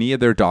have Lavinia,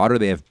 their daughter.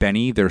 They have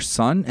Benny, their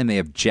son. And they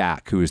have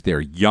Jack, who is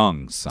their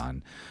young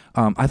son.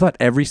 I thought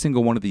every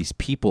single one of these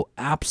people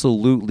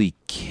absolutely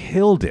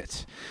killed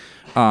it.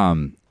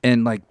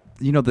 And like,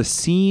 the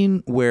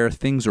scene where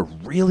things are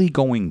really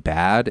going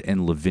bad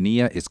and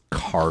Lavinia is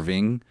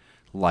carving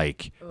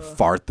like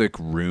Farthik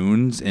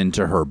runes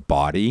into her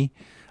body,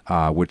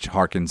 which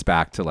harkens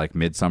back to like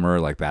Midsummer.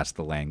 Like that's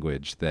the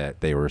language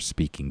that they were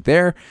speaking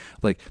there.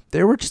 Like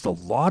there were just a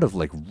lot of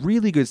like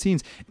really good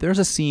scenes. There's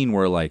a scene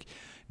where like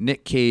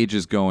Nick Cage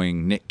is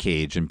going Nick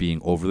Cage and being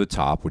over the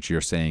top, which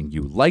you're saying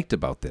you liked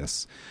about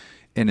this.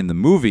 And in the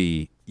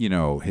movie,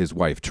 his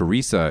wife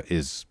Teresa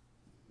is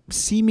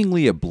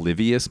seemingly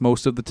oblivious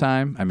most of the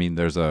time. I mean,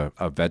 there's a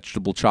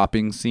vegetable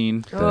chopping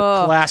scene.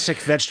 Classic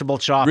vegetable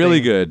chopping. Really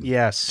good.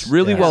 Yes. It's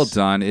really yes. well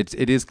done. It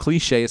is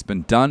cliche. It's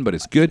been done, but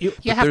it's good. You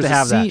But have to there's a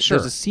have that, scene- sure.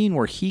 There's a scene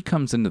where he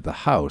comes into the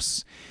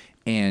house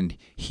and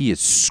he is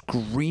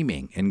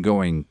screaming and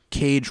going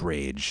cage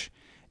rage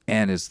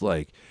and is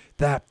like,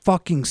 that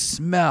fucking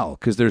smell,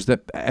 because there's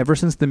that ever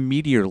since the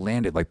meteor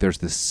landed, like there's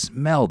this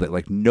smell that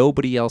like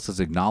nobody else is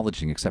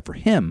acknowledging except for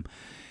him.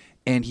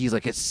 And he's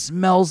like, it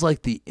smells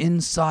like the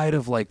inside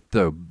of like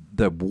the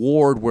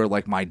ward where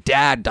like my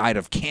dad died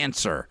of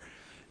cancer,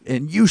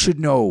 and you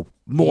should know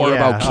more Yeah.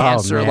 about Oh,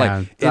 cancer. man.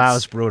 Like That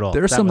was brutal.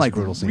 There's That some was a like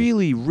brutal scene.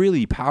 really,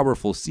 really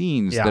powerful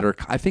scenes Yeah. that are,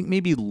 I think,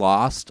 maybe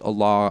lost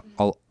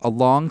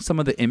along some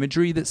of the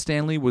imagery that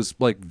Stanley was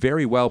like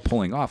very well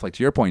pulling off. Like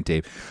to your point,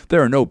 Dave,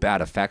 there are no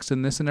bad effects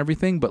in this and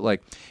everything, but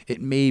like it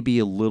may be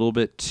a little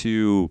bit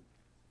too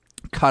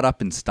cut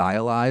up and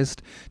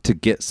stylized to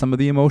get some of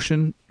the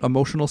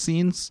emotional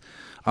scenes.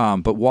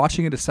 But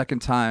watching it a second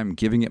time,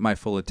 giving it my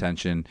full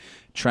attention,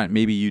 Trent,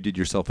 maybe you did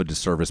yourself a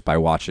disservice by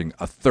watching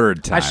a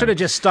third time. I should have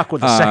just stuck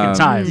with the second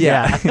time.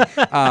 Yeah.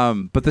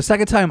 But the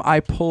second time I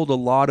pulled a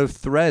lot of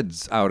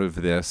threads out of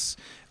this.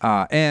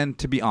 And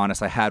to be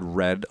honest, I had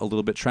read a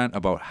little bit, Trent,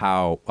 about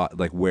how,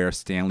 like where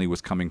Stanley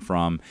was coming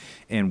from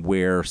and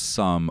where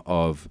some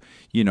of,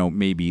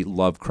 maybe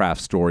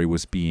Lovecraft's story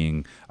was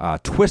being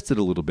twisted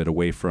a little bit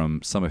away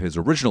from some of his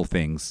original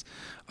things.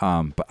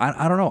 But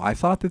I don't know. I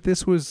thought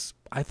this was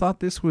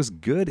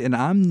good. And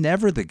I'm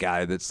never the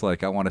guy that's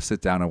like, I want to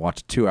sit down and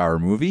watch a 2-hour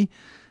movie.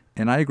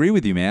 And I agree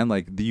with you, man.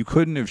 Like you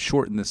couldn't have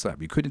shortened this up.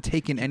 You couldn't have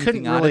taken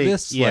anything out of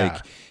this. Yeah.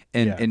 Like,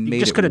 and made you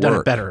just it could have done it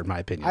work. better, in my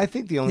opinion. I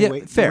think the only way,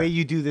 the fair. way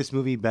you do this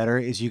movie better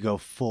is you go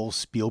full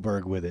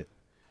Spielberg with it.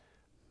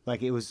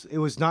 Like it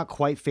was not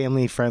quite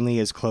family friendly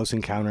as Close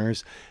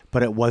Encounters,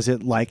 but it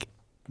wasn't like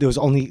there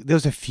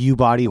was a few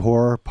body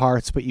horror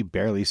parts, but you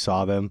barely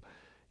saw them.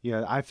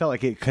 I felt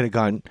like it could have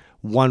gone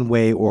one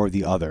way or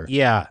the other.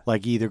 Yeah.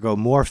 Like either go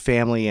more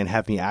family and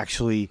have me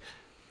actually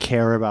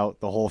care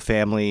about the whole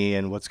family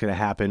and what's going to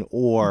happen,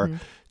 or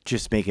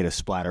just make it a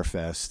splatter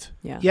fest.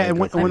 Yeah. Yeah, and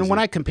Like, when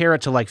I compare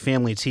it to like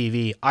family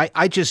TV,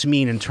 I just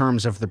mean in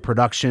terms of the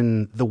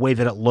production, the way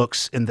that it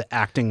looks, and the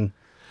acting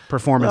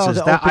performances.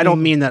 Well, I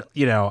don't mean that,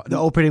 you know. The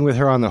opening with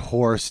her on the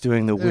horse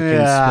doing the Wiccan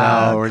Yeah,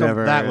 spell or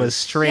whatever. that was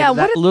straight. Yeah,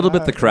 that- A little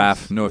bit the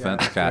craft. No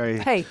offense, Kat.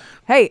 very-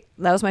 Hey,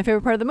 that was my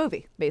favorite part of the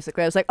movie.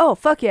 Basically, I was like, oh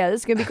fuck yeah,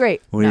 this is gonna be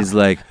great. When No. he's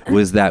like,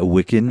 was that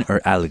Wiccan or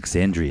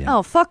Alexandrian?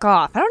 Oh fuck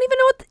off! I don't even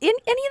know what any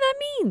of that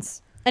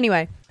means.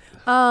 Anyway,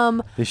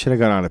 They should have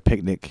gone on a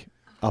picnic,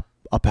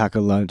 a pack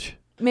of lunch.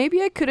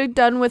 maybe I could have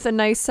done with a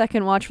nice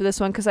second watch for this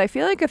one because I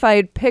feel like if I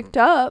had picked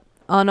up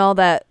on all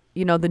that,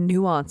 you know, the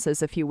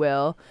nuances, if you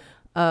will,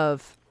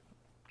 of,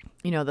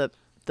 you know, the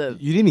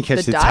You didn't even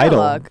catch the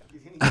dialogue.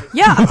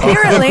 Yeah,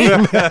 apparently.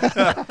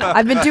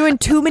 I've been doing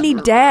too many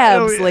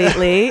dabs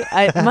lately.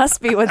 It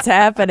must be what's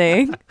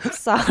happening.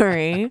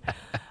 Sorry.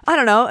 I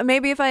don't know.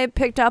 Maybe if I had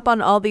picked up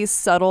on all these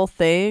subtle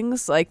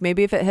things, like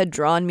maybe if it had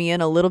drawn me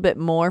in a little bit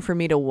more for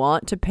me to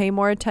want to pay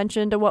more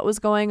attention to what was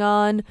going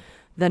on,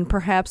 then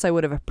perhaps I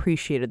would have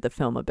appreciated the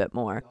film a bit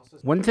more.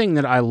 One thing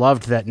that I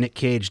loved that Nick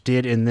Cage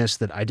did in this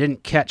that I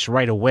didn't catch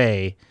right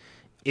away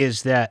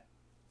is that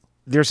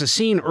there's a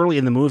scene early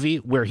in the movie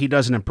where he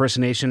does an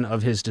impersonation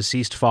of his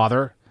deceased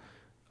father,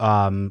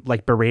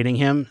 like berating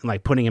him and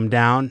like putting him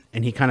down.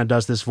 And he kind of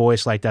does this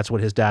voice like that's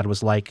what his dad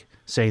was like,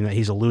 saying that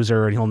he's a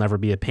loser and he'll never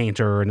be a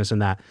painter and this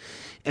and that.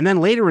 And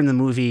then later in the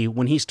movie,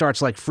 when he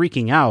starts like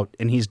freaking out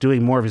and he's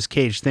doing more of his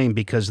Cage thing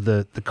because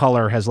the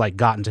color has like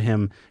gotten to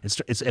him,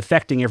 it's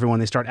affecting everyone.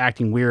 They start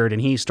acting weird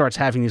and he starts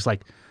having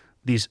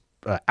these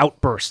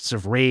outbursts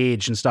of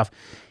rage and stuff.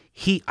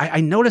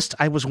 I noticed,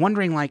 I was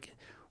wondering like,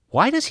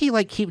 why does he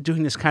like keep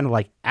doing this kind of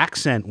like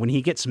accent when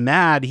he gets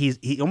mad?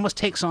 He almost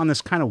takes on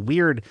this kind of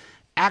weird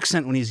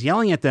accent when he's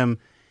yelling at them.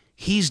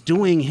 He's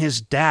doing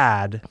his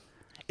dad.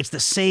 It's the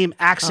same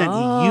accent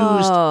he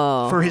used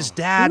for his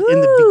dad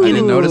in the beginning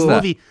didn't notice of the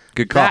that. movie.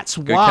 Good call. That's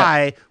Good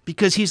why,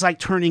 because he's like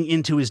turning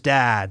into his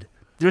dad.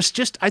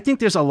 I think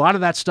there's a lot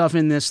of that stuff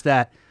in this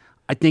that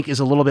I think is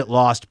a little bit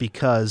lost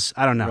because,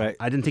 I don't know, Right.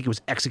 I didn't think it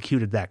was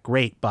executed that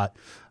great, but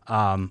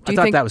I you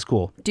thought think- that was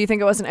cool. Do you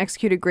think it wasn't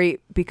executed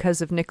great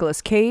because of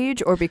Nicolas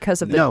Cage or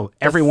because of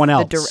everyone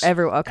else. Okay.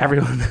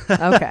 Everyone.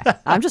 Okay.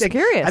 I'm just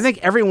curious. I think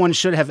everyone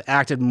should have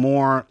acted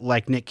more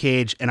like Nick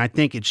Cage, and I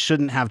think it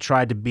shouldn't have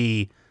tried to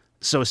be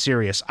so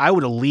serious. I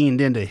would have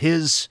leaned into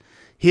his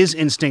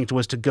instinct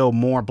was to go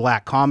more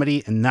black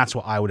comedy, and that's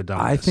what I would have done.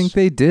 I think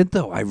they did,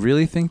 though. I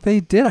really think they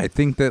did. I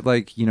think that,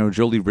 like, you know,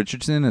 Jolie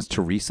Richardson as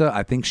Teresa,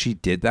 I think she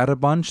did that a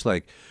bunch.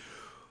 Like,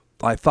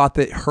 I thought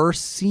that her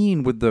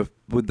scene with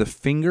the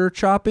finger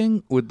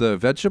chopping, with the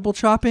vegetable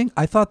chopping,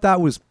 I thought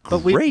that was But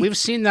great. we've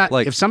seen that.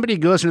 Like, If somebody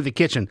goes into the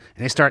kitchen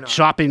and they start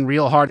chopping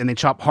real hard, and they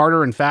chop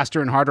harder and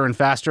faster and harder and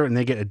faster, and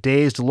they get a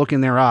dazed look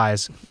in their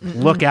eyes,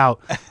 look out,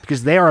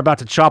 because they are about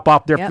to chop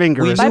off their Yep.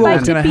 fingers. we knew Bye-bye, what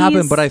was going to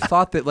happen, tippies. but I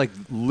thought that, like,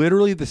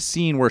 literally the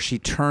scene where she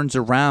turns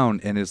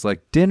around and is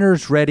like,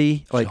 dinner's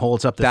ready. Like,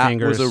 holds up the that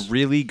fingers. was a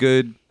really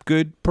good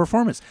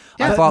performance.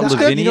 Yeah, I thought that's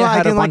good. Lavinia You know what I had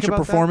a didn't like bunch of about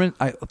that? performance.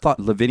 I thought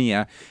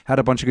Lavinia had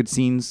a bunch of good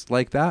scenes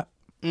like that.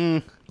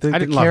 The I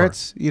didn't love her.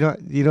 carrots, you know,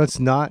 it's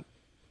not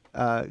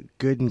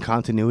good in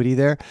continuity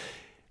there.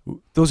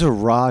 Those are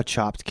raw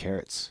chopped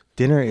carrots.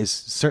 Dinner is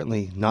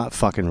certainly not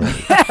fucking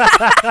ready.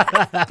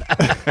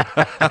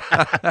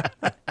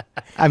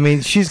 I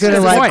mean, she's gonna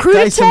That's a like point.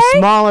 dice them Crudité?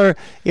 smaller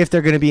if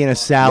they're gonna be in a Raw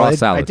salad.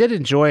 salad. I did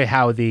enjoy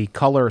how the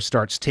color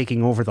starts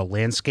taking over the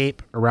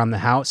landscape around the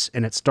house,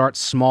 and it starts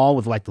small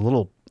with like the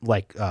little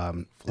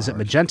is it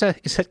magenta?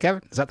 You said,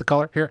 Kevin? Is that the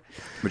color here?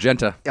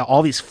 Magenta. Yeah,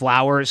 all these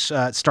flowers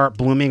start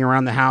blooming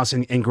around the house,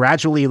 and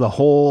gradually the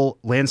whole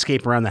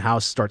landscape around the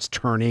house starts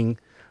turning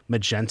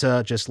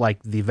magenta, just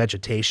like the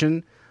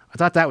vegetation. I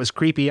thought that was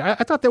creepy. I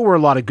thought there were a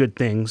lot of good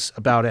things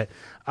about it.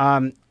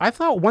 I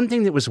thought one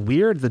thing that was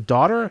weird, the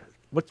daughter,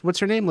 what's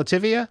her name?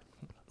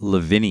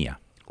 Lavinia?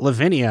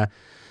 Lavinia.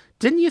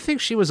 Didn't you think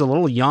she was a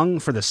little young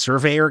for the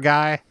surveyor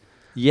guy?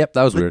 Yep,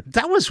 that was weird.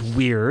 That was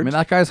weird. I mean,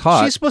 that guy's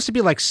hot. She's supposed to be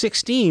like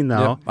 16,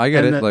 though. Yep, I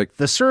get And it, like-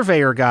 the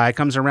surveyor guy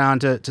comes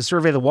around to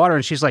survey the water,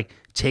 and she's like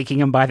taking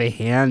him by the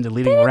hand and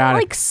leading They him didn't around.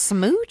 like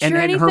smooch and or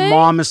then anything. her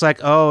mom is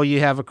like, "Oh, you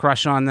have a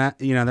crush on that?"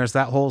 You know, there's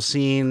that whole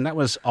scene. That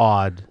was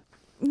odd.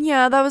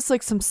 Yeah, that was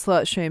like some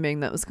slut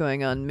shaming that was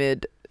going on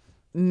mid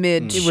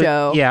It was-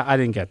 show. yeah, I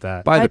didn't get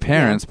that. by I- the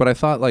parents, but I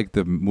thought like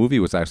the movie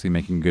was actually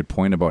making a good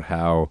point about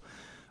how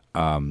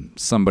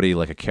somebody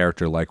like a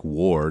character like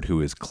Ward, who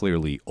is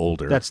clearly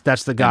older, That's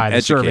the guy, and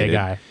the survey educated,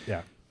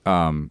 guy.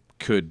 Yeah.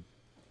 could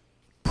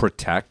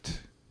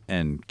protect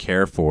and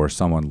care for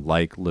someone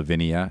like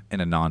Lavinia in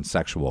a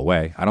non-sexual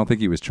way. I don't think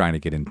he was trying to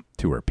get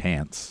into her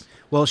pants.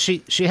 Well,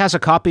 she has a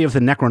copy of the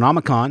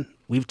Necronomicon.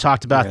 We've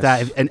talked about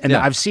Yes. that, and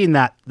Yeah. I've seen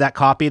that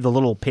copy, the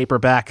little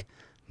paperback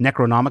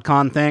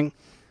Necronomicon thing.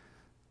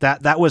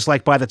 That was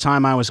like by the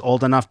time I was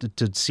old enough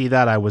to see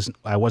that, I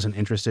wasn't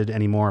interested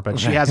anymore. But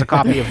she has a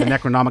copy of the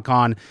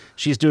Necronomicon.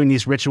 She's doing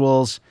these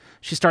rituals.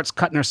 She starts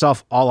cutting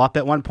herself all up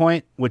at one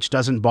point, which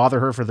doesn't bother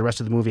her for the rest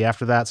of the movie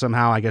after that.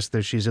 Somehow, I guess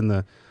she's in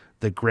the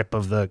grip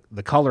of the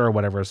color or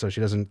whatever, so she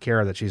doesn't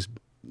care that she's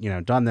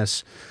done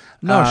this.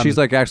 No, she's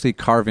like actually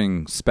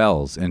carving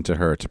spells into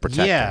her to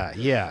protect her.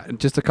 Yeah.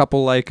 Just a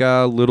couple like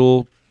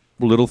little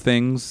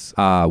things.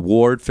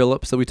 Ward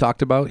Phillips that we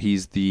talked about.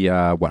 He's the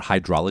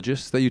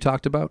hydrologist that you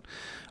talked about.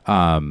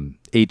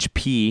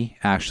 HP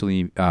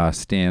actually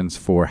stands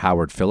for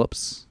Howard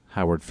Phillips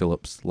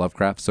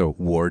Lovecraft. So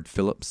Ward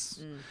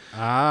Phillips.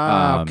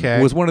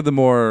 Okay. Was one of the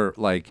more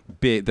like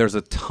big. There's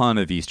a ton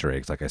of Easter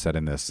eggs, like I said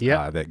in this,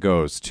 that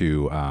goes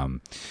to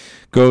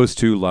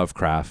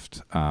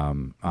Lovecraft,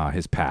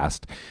 his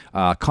past.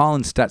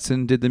 Colin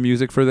Stetson did the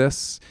music for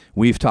this.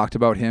 We've talked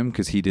about him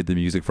because he did the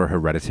music for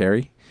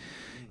Hereditary.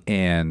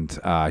 And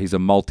he's a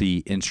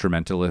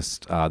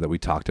multi-instrumentalist that we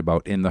talked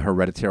about in the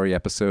Hereditary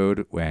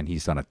episode, when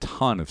he's done a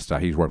ton of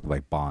stuff. He's worked with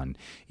like Bon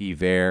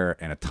Iver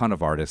and a ton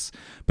of artists.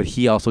 But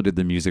he also did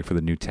the music for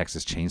the new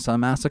Texas Chainsaw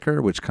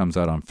Massacre, which comes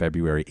out on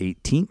February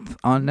 18th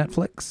on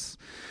Netflix.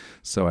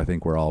 So I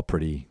think we're all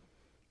pretty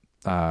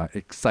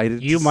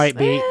excited. You might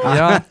be.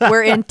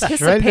 We're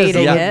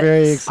anticipating it.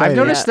 Very excited. I've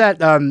noticed that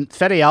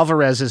Fede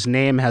Alvarez's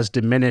name has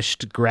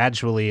diminished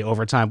gradually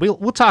over time.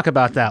 We'll talk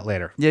about that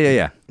later.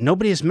 Yeah.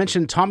 Nobody has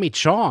mentioned Tommy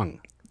Chong.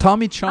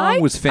 Tommy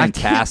Chong was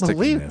fantastic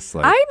in this.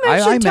 Like, I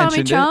mentioned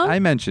Tommy Chong. I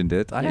mentioned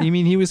it. I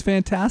mean, he was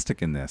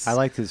fantastic in this. I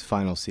liked his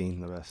final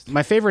scene the best.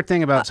 My favorite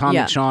thing about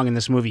Tommy Chong in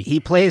this movie, he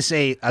plays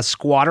a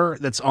squatter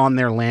that's on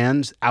their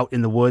land out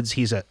in the woods.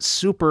 He's a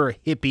super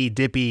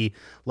hippy-dippy,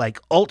 like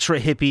ultra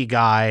hippie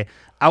guy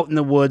out in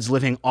the woods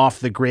living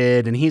off the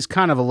grid, and he's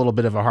kind of a little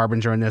bit of a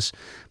harbinger in this.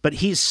 But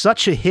he's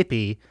such a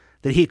hippie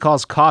that he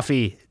calls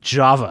coffee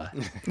Java.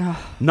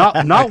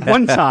 Not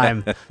one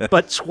time,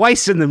 but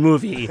twice in the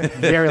movie.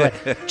 Very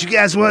like, do you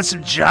guys want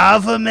some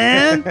Java,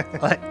 man?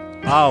 Like,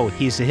 oh,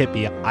 he's a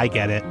hippie. I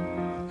get it.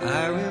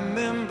 I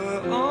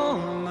remember all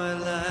my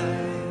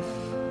life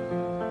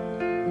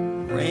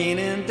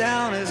raining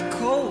down as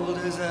cold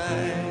as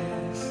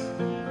ice.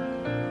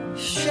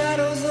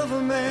 Shadows of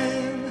a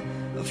man,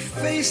 a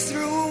face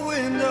through a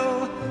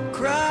window,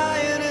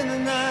 crying in the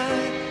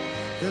night.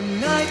 The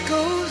night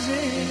goes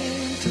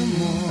into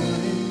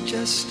morning,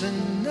 just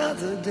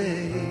another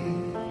day.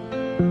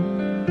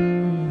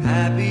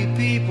 Happy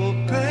people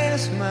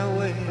pass my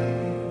way.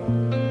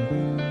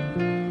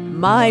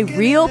 My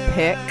real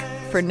pick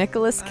for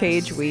Nicolas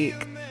Cage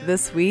week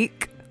this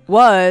week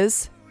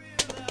was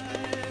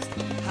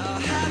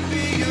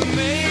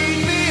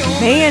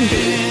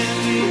Mandy.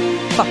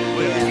 Fuck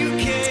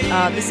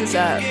yeah. This is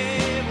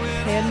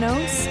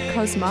Panos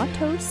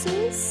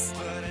Cosmatos'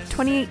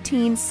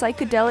 2018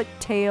 psychedelic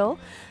tale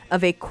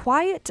of a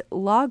quiet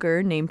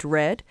logger named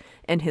Red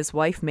and his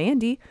wife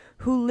Mandy,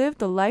 who lived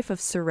a life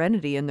of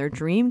serenity in their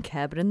dream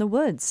cabin in the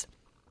woods.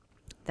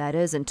 That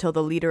is, until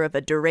the leader of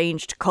a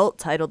deranged cult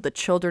titled the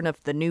Children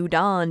of the New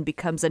Dawn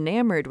becomes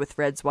enamored with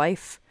Red's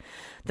wife.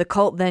 The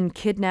cult then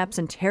kidnaps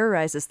and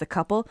terrorizes the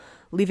couple,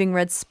 leaving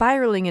Red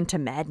spiraling into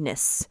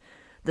madness.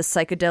 The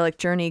psychedelic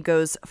journey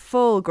goes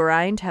full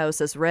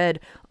grindhouse as Red,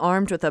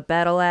 armed with a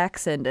battle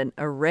axe and an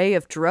array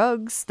of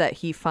drugs that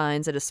he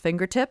finds at his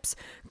fingertips,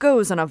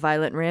 goes on a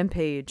violent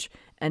rampage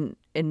and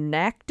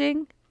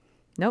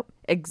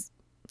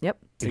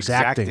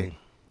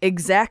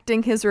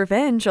exacting his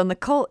revenge on the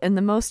cult in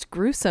the most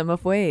gruesome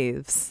of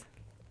ways.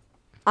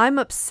 I'm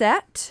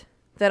upset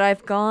that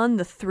I've gone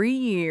the 3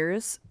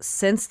 years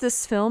since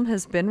this film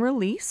has been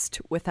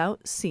released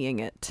without seeing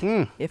it.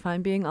 If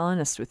I'm being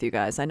honest with you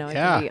guys. I know I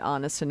can be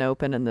honest and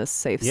open in this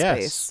safe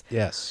space.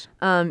 Yes.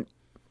 To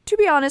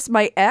be honest,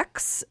 my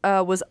ex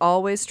was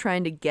always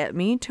trying to get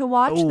me to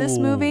watch this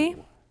movie.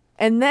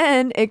 And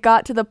then it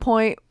got to the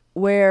point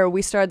where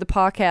we started the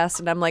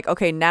podcast and I'm like,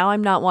 okay, now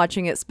I'm not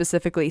watching it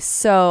specifically,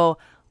 so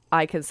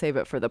I can save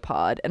it for the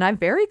pod. And I'm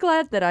very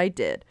glad that I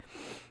did.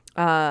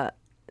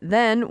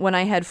 Then, when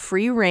I had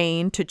free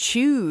reign to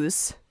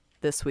choose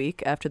this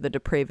week after the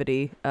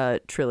Depravity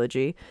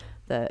trilogy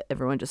that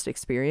everyone just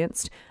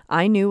experienced,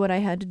 I knew what I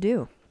had to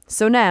do.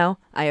 So now,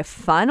 I have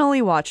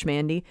finally watched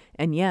Mandy,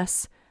 and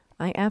yes,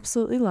 I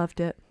absolutely loved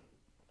it.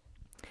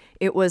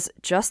 It was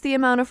just the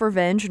amount of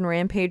revenge and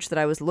rampage that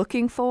I was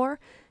looking for.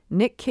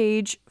 Nick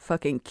Cage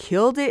fucking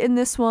killed it in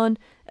this one,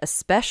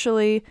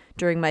 especially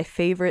during my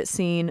favorite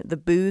scene, the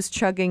booze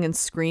chugging and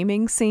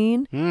screaming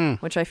scene,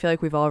 which I feel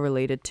like we've all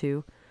related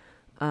to.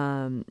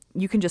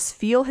 You can just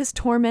feel his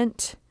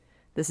torment.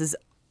 This is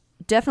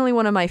definitely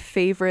one of my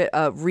favorite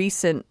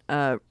recent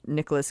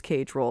Nicolas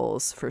Cage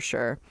roles, for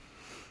sure.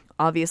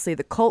 Obviously,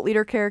 the cult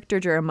leader character,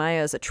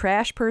 Jeremiah, is a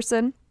trash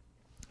person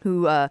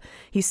who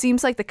he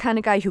seems like the kind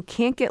of guy who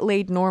can't get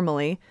laid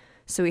normally,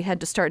 so he had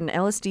to start an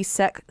LSD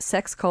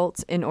sex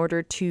cult in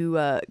order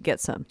to get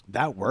some.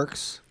 That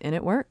works. And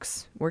it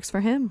works. Works for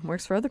him.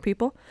 Works for other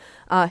people.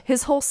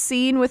 His whole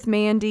scene with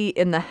Mandy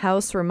in the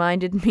house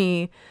reminded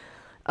me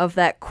of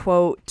that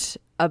quote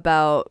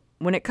about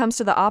when it comes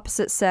to the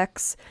opposite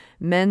sex,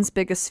 men's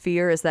biggest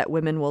fear is that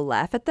women will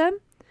laugh at them,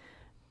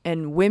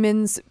 and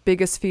women's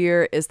biggest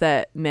fear is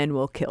that men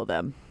will kill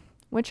them,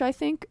 which I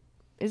think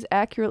is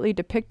accurately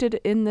depicted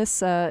in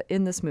this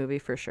movie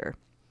for sure.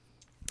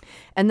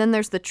 And then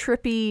there's the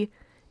trippy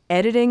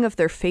editing of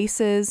their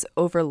faces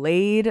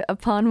overlaid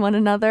upon one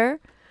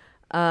another.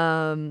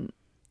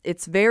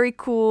 It's very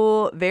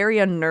cool, very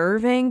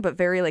unnerving, but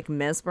very like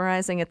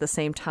mesmerizing at the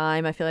same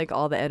time. I feel like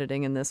all the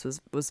editing in this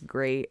was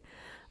great.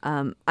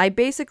 I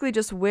basically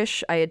just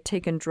wish I had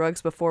taken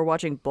drugs before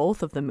watching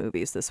both of the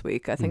movies this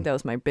week. I think that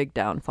was my big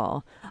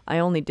downfall. I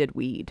only did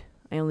weed.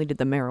 I only did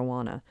the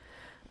marijuana.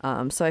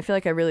 So I feel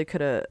like I really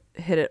could have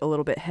hit it a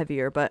little bit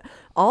heavier. But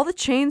all the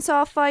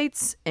chainsaw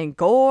fights and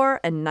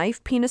gore and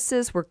knife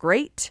penises were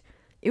great.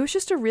 It was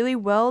just a really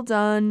well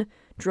done,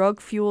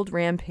 drug-fueled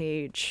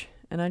rampage.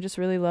 And I just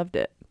really loved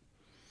it.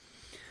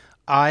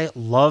 I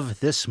love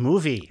this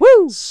movie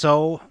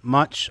so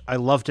much. I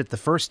loved it the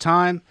first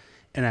time,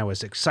 and I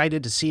was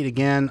excited to see it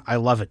again. I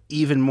love it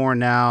even more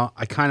now.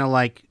 I kind of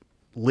like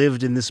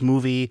lived in this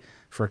movie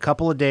for a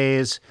couple of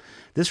days.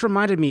 This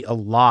reminded me a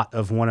lot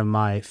of one of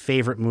my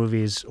favorite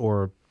movies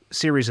or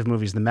series of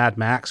movies, the Mad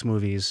Max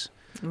movies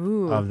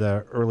of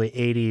the early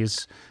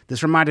 80s.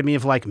 This reminded me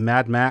of like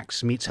Mad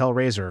Max meets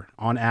Hellraiser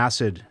on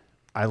acid.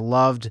 I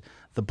loved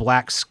the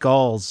Black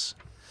Skulls.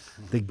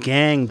 The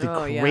gang, the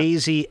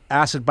crazy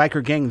acid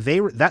biker gang,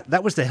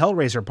 that was the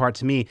Hellraiser part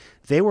to me.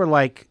 They were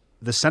like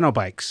the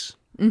Cenobikes.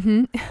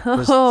 Mm-hmm.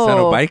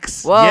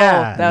 Cenobikes? Whoa,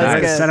 Yeah,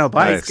 that was good. Cenobikes.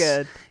 That was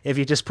good. If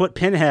you just put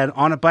Pinhead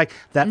on a bike,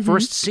 that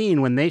first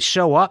scene when they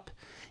show up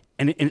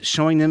and it's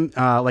showing them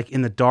like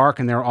in the dark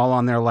and they're all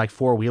on their like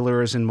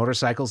four-wheelers and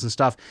motorcycles and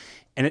stuff,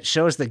 and it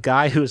shows the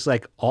guy who's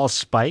like all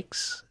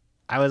spikes.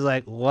 I was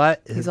like,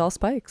 what? He's all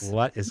spikes.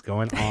 What is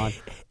going on?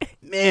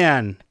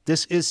 Man,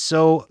 this is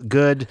so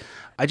good.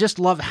 I just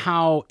love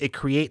how it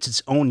creates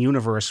its own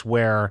universe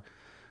where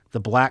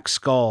the Black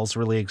Skulls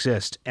really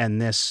exist,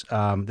 and this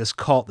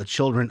cult, the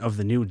Children of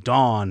the New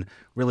Dawn,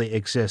 really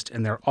exist,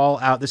 and they're all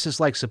out. This is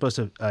like supposed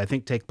to, I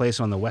think, take place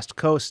on the West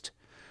Coast,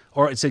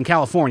 or it's in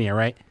California,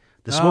 right?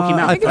 The Smoky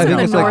Mountains. I think it's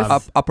in the like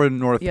north. upper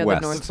northwest. Yeah, the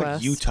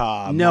northwest.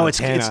 Utah, No,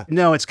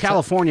 Montana. it's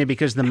California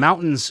because the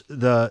mountains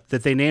that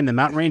they name the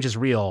mountain range is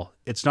real.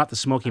 It's not the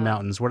Smoky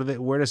Mountains. Where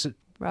does it?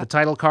 The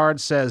title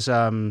card says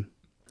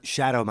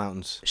Shadow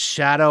Mountains.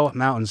 Shadow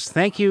Mountains.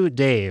 Thank you,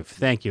 Dave.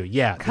 Thank you.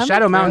 Yeah, the Coming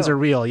Shadow Mountains through. are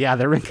real. Yeah,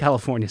 they're in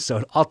California, so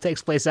it all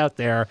takes place out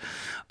there.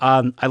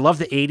 I love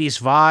the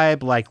 80s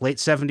vibe, like late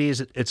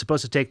 70s. It's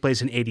supposed to take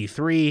place in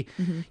 83.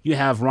 You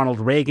have Ronald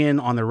Reagan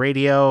on the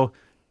radio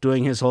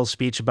doing his whole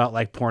speech about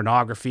like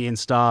pornography and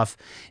stuff.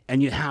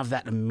 And you have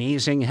that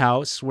amazing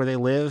house where they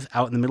live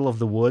out in the middle of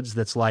the woods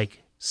that's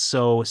like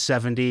so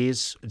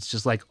 70s. It's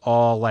just like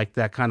all like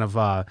that kind of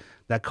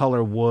that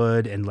color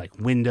wood and like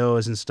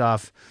windows and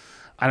stuff.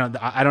 I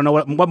don't know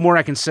what more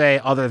I can say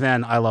other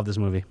than I love this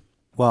movie.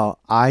 Well,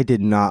 I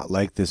did not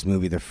like this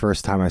movie the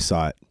first time I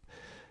saw it.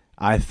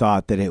 I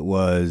thought that it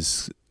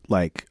was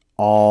like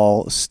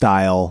all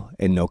style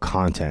and no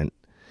content.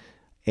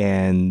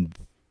 And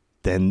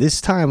then this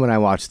time when I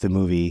watched the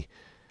movie,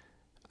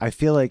 I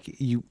feel like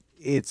you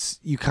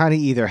kind of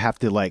either have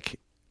to like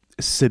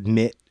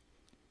submit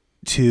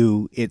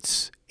to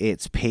its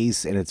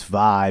pace and its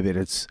vibe and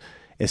its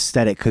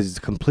aesthetic because it's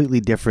completely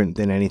different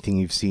than anything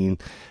you've seen.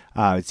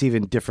 It's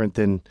even different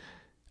than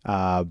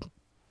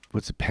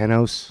what's it,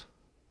 Panos?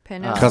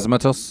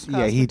 Cosmatos?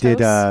 Yeah, he did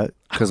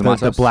Cosmatos?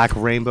 the Black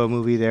Rainbow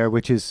movie there,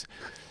 which is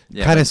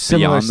Yeah, kind of but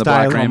similar Beyond the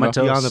Black style. Rainbow?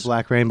 Beyond the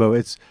Black Rainbow.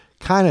 It's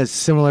kind of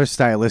similar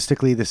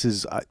stylistically. This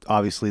is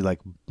obviously like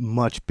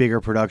much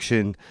bigger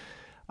production.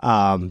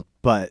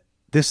 But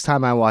this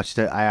time I watched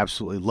it, I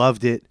absolutely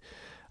loved it.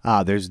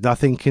 There's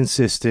nothing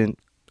consistent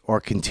or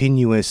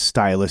continuous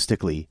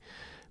stylistically,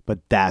 but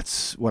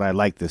that's what I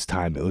liked this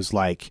time. It was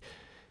like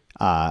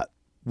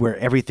where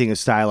everything is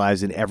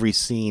stylized and every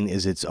scene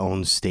is its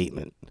own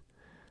statement.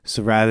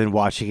 So rather than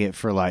watching it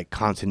for like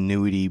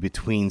continuity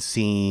between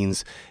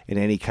scenes and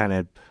any kind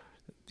of,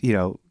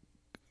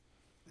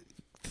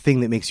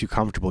 thing that makes you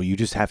comfortable, you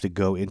just have to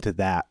go into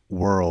that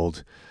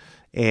world.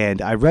 And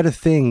I read a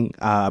thing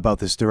about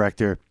this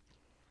director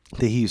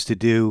that he used to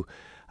do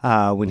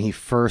when he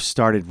first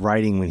started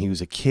writing when he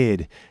was a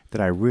kid that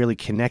I really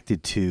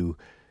connected to.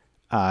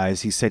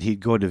 As he said,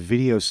 he'd go to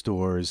video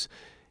stores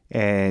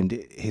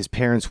and his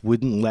parents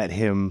wouldn't let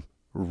him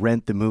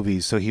rent the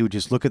movies. So he would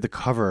just look at the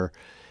cover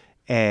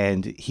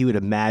and he would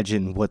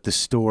imagine what the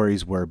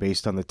stories were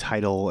based on the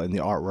title and the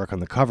artwork on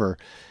the cover.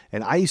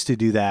 And I used to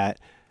do that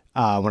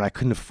when I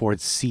couldn't afford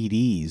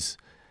CDs.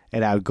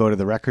 And I would go to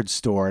the record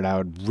store and I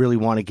would really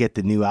want to get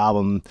the new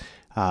album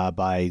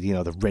by,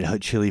 the Red Hot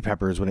Chili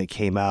Peppers when it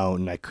came out.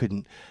 And I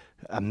couldn't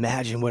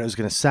imagine what it was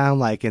going to sound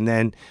like. And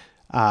then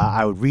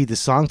I would read the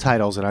song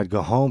titles and I'd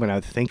go home and I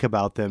would think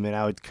about them and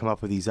I would come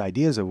up with these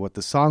ideas of what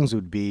the songs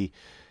would be.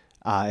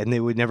 And they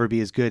would never be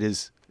as good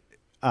as,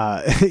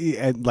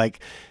 and like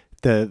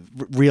the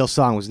real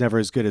song was never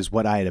as good as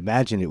what I had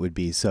imagined it would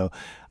be. So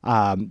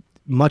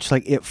much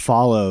like It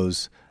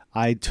Follows,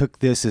 I took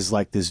this as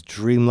like this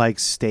dreamlike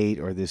state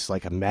or this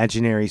like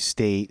imaginary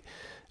state,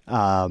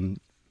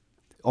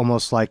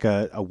 almost like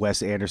a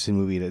Wes Anderson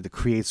movie that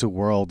creates a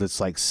world that's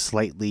like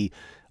slightly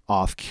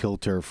off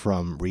kilter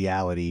from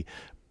reality,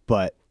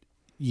 but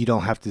you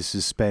don't have to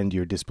suspend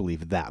your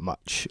disbelief that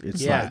much.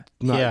 It's Yeah,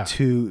 not yeah.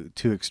 too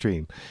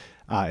extreme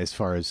as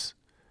far as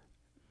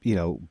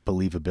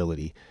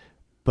believability.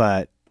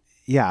 But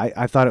yeah,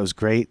 I thought it was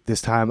great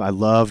this time. I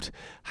loved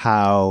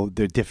how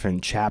the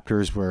different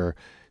chapters were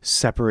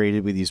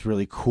separated with these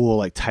really cool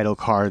like title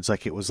cards.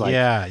 Like it was like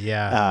Love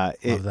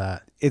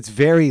that. It's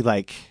very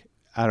like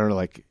I don't know,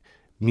 like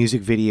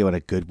music video in a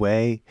good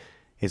way.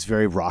 It's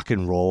very rock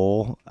and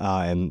roll,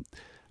 and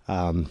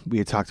we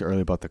had talked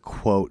earlier about the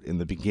quote in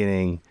the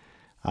beginning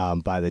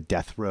by the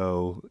death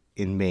row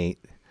inmate.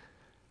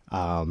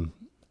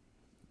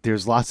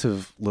 There's lots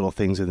of little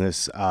things in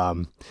this,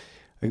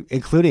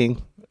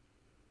 including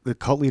the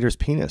cult leader's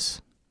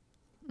penis,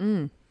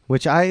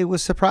 which I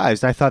was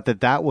surprised. I thought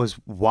that was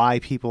why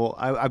people.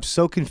 I'm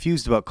so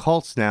confused about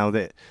cults now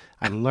that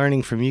I'm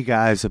learning from you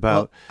guys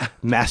about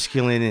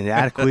masculine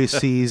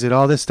inadequacies and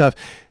all this stuff.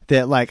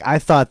 That like I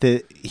thought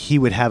that he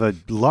would have a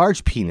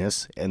large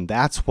penis, and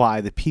that's why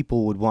the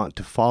people would want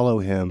to follow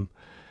him.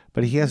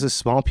 But he has a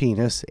small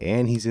penis,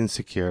 and he's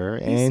insecure,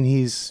 and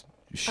he's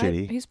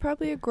shitty. He's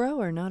probably a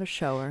grower, not a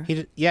shower.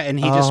 And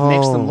he just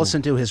makes them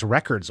listen to his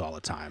records all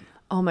the time.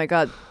 Oh my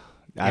God.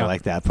 I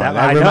like that part.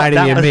 that- I That know, reminded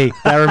that me of was- me.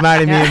 That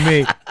reminded me of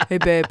me. Hey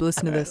babe,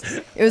 listen to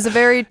this. It was a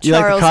very You like the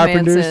Charles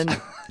Carpenters?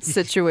 Manson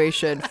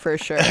situation for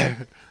sure.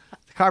 The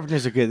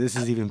Carpenters are good. This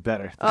is even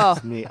better. Oh.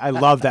 That's me. I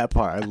love that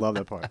part.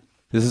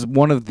 This is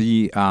one of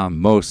the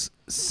most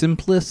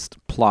simplest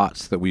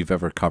plots that we've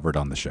ever covered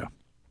on the show.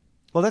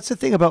 Well, that's the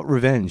thing about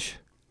revenge,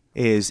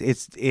 is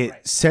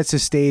it sets a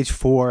stage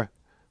for,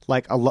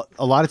 like a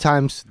lot of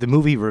times the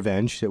movie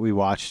Revenge that we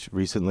watched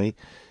recently,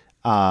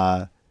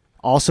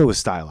 also is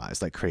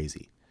stylized like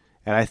crazy,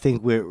 and I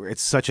think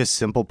it's such a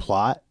simple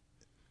plot.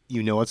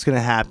 You know what's going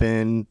to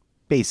happen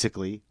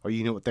basically, or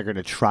you know what they're going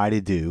to try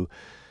to do,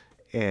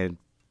 and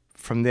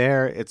from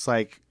there it's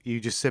like you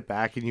just sit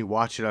back and you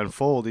watch it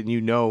unfold, and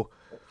you know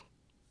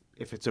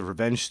if it's a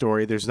revenge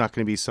story, there's not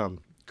going to be some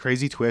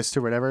crazy twist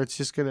or whatever. It's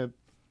just going to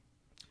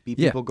be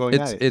people going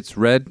at it. It's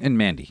Red and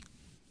Mandy.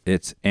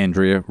 It's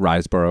Andrea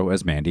Riseborough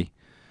as Mandy,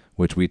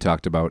 which we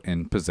talked about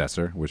in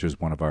Possessor, which is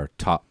one of our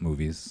top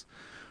movies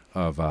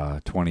of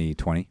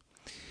 2020.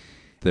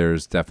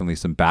 There's definitely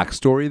some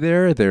backstory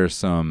there. There's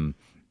some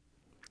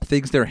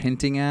things they're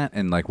hinting at,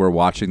 and like we're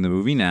watching the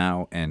movie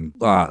now, and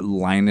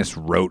Linus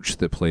Roach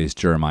that plays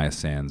Jeremiah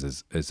Sands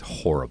is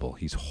horrible.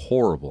 He's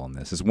horrible in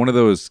this. It's one of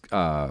those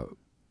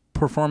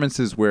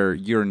performances where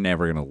you're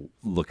never going to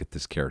look at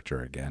this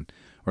character again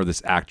or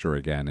this actor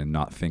again and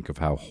not think of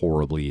how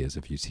horrible he is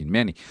if you've seen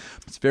Mandy.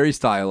 It's very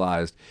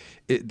stylized.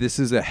 This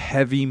is a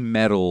heavy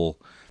metal.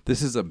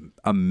 This is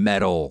a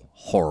metal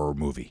horror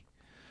movie.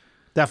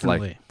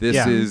 Definitely. Like,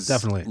 this is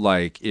definitely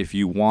like if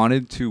you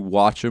wanted to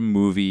watch a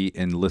movie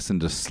and listen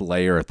to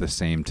Slayer at the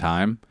same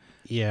time,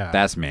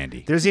 that's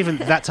Mandy. There's even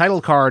that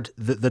title card,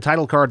 the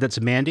title card that's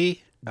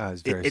Mandy.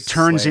 It's very It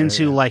turns Slayer,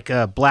 into yeah. like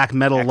a black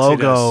metal Exodus.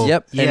 logo.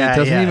 Yep, and it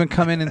doesn't yeah. even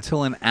come in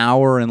until an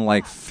hour and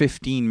like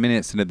 15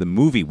 minutes into the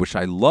movie, which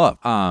I love.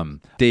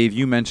 Dave,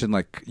 you mentioned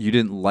like you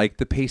didn't like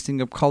the pacing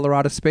of Color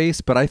Out of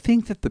Space, but I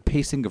think that the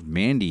pacing of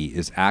Mandy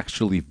is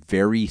actually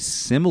very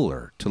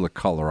similar to The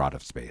Color Out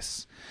of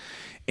Space.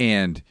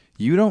 And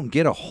you don't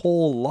get a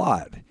whole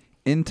lot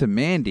into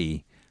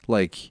Mandy.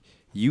 Like,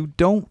 you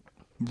don't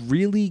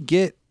really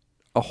get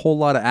a whole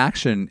lot of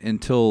action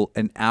until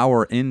an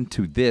hour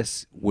into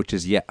this, which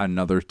is yet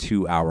another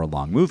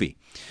 2-hour-long movie.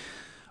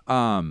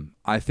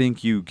 I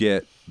think you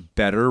get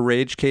better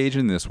Rage Cage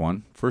in this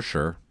one, for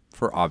sure,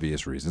 for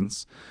obvious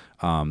reasons.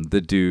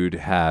 The dude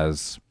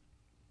has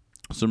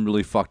some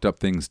really fucked up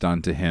things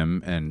done to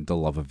him and the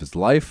love of his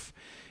life,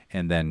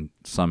 and then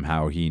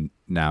somehow he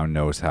now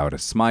knows how to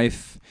smite,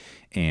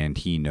 and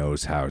he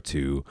knows how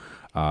to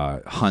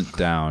hunt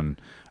down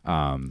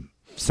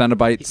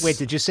Cenobites. Wait,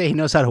 did you say he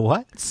knows how to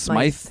what?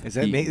 Smite?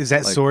 Is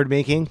that sword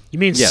making? You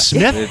mean Yes,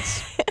 Smith?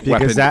 it's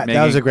Because weapon that was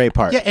making. a great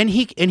part. Yeah, and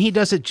he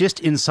does it just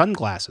in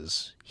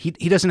sunglasses. He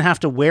doesn't have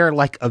to wear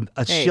like a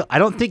Hey. shield. I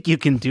don't think you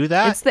can do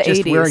that. It's the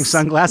just 80s. wearing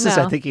sunglasses.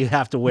 No. I think you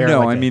have to wear. No,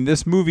 like I mean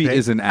this movie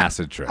is an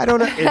acid trip. I don't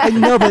know. I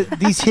know, but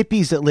these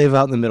hippies that live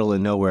out in the middle of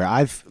nowhere,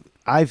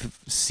 I've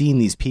seen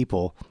these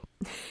people,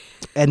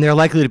 and they're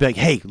likely to be like,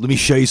 "Hey, let me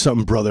show you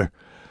something, brother.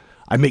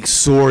 I make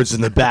swords in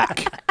the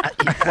back."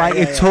 Like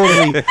it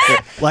totally,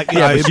 like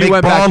Yeah, I but you make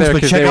went back bombs, there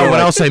but 'cause check they out were what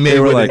like- else I made They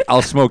were with like, it.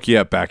 "I'll smoke you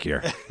up back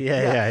here."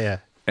 yeah.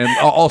 And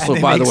also,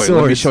 they by the make way, let me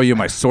swords. show you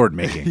my sword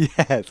making.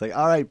 Yeah, it's like,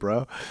 all right,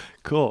 bro,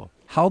 cool.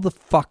 How the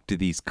fuck do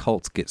these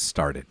cults get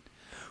started?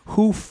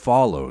 Who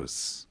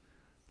follows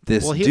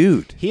this Well,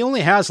 dude? he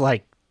only has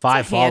like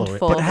 5 It's a followers.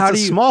 handful. But But how how do do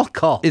you? you- Small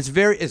cult. It's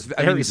very,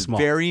 small.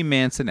 very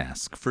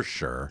Manson-esque for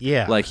sure.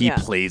 Yeah. like he Yeah.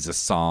 plays a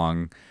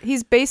song.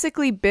 He's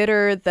basically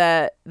bitter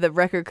that the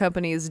record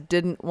companies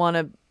didn't want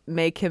to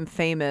make him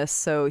famous,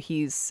 so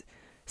he's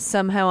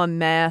somehow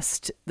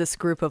amassed this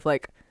group of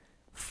like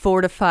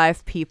 4 to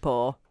 5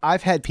 people.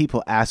 I've had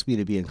people ask me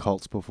to be in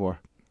cults before.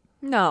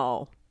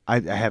 No. I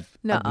have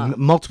Nuh-uh.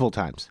 multiple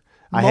times.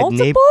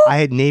 Multiple? I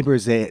had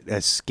neighbors that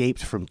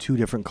escaped from 2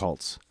 different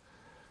cults.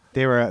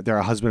 They're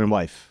a husband and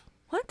wife.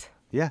 What?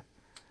 Yeah.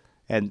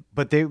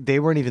 But they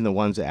weren't even the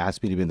ones that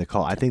asked me to be in the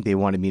cult. I think they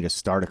wanted me to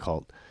start a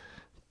cult.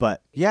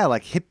 But yeah,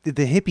 like the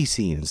hippie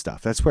scene and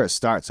stuff. That's where it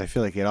starts. I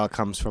feel like it all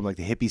comes from like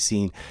the hippie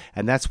scene,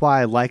 and that's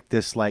why I like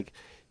this like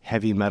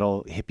heavy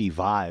metal hippie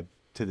vibe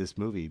to this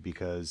movie,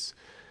 because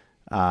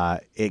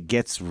it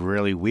gets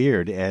really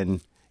weird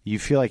and you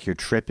feel like you're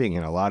tripping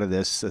in a lot of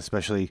this,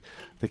 especially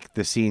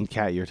the scene,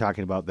 Kat, you're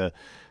talking about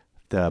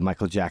the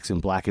Michael Jackson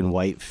black and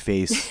white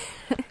face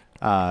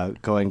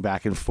going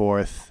back and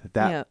forth.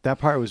 That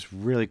part was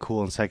really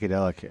cool and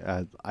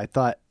psychedelic. I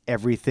thought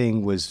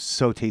everything was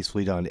so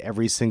tastefully done.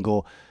 Every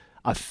single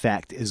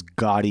effect, as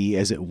gaudy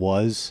as it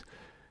was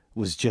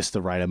just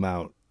the right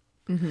amount.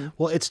 Mm-hmm.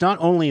 Well, it's not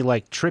only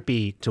like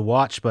trippy to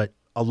watch, but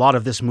a lot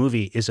of this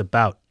movie is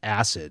about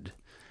acid.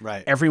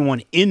 Right.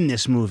 Everyone in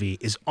this movie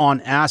is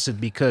on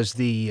acid because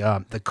the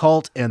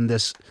cult and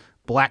this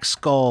Black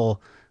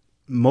Skull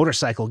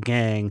motorcycle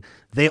gang,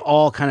 they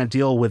all kind of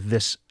deal with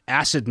this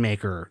acid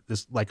maker,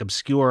 this like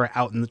obscure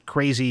out and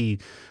crazy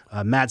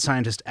mad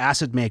scientist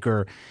acid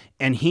maker,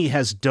 and he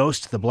has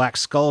dosed the Black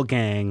Skull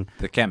gang.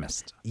 The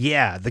chemist.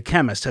 Yeah, the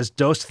chemist has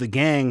dosed the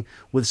gang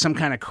with some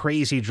kind of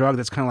crazy drug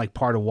that's kind of like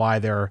part of why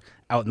they're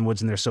out in the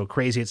woods and they're so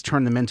crazy. It's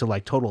turned them into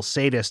like total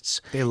sadists.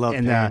 They love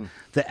and pain.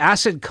 The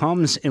acid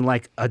comes in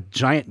like a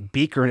giant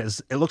beaker, and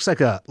it looks like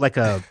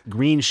a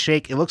green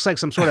shake. It looks like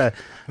some sort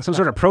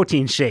of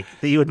protein shake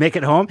that you would make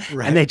at home,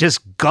 and they just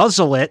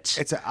guzzle it.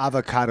 It's an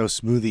avocado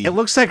smoothie. It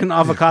looks like an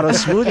avocado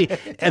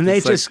smoothie, and they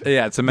It's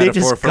it's a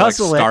metaphor for like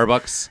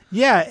Starbucks.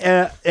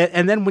 Yeah,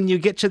 and then when you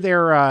get to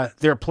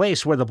their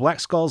place where the Black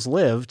Skulls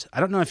lived, I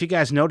don't know if you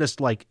guys noticed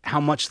like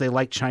how much they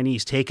like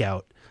Chinese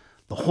takeout.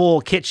 The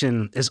whole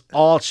kitchen is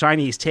all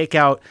Chinese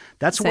takeout.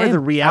 That's where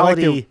Same. the I like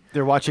reality.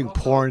 they're watching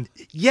porn.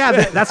 Yeah,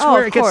 that's Oh,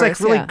 where of it gets like course,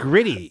 really yeah.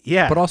 gritty.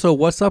 Yeah, But also,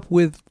 what's up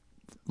with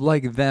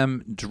like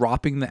them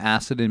dropping the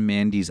acid in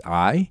Mandy's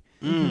eye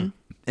and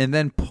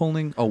then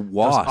pulling a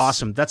wasp? that's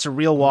awesome. That's a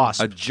real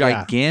wasp. A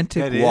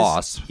gigantic That is.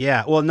 wasp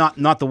Yeah, well,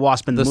 not the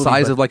wasp in the the movie,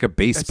 size but- of like a It's the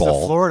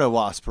baseball, Florida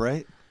wasp,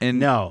 right?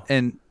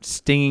 and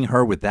stinging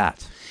her with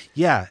that.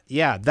 Yeah.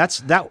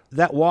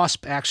 That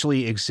wasp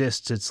actually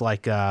exists. It's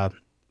like a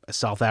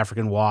South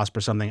African wasp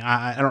or something.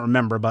 I don't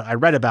remember, but I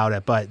read about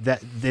it. But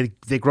that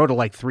they grow to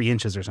like 3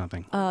 inches or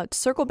something. To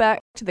circle back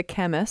to the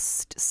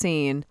chemist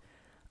scene,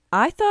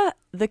 I thought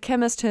the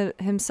chemist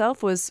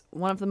himself was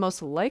one of the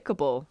most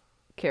likable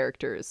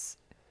characters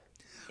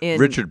in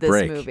Richard this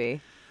Brake.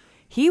 movie.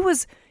 He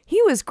was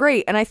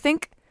great, and I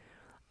think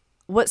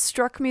what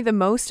struck me the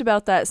most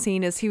about that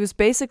scene is he was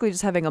basically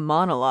just having a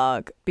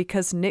monologue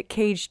because Nick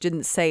Cage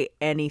didn't say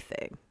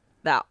anything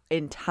that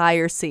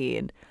entire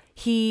scene.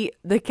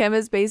 The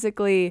chemist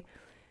basically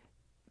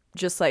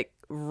just like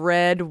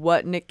read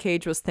what Nick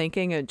Cage was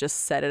thinking and just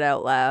said it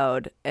out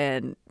loud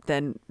and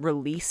then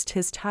released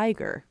his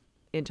tiger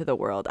into the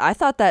world. I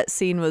thought that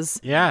scene was,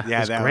 Yeah, Yeah,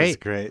 it's that great. was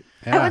great.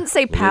 I wouldn't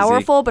say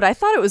powerful, but I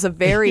thought it was a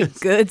very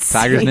good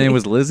scene. Tiger's name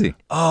was Lizzie.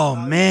 Oh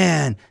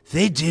man,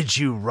 they did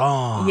you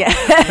wrong. Yeah.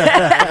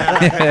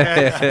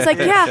 It's like,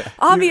 yeah,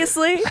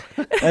 obviously.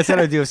 That's what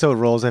I do. So it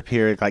rolls up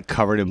here like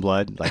covered in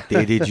blood. Like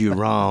they did you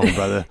wrong,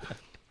 brother.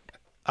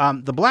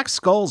 The Black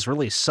Skulls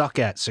really suck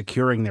at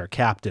securing their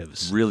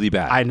captives. Really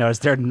bad. I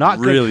noticed they're not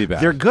good. Really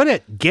bad. They're good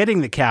at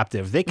getting the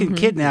captive. They can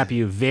kidnap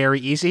you very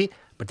easy,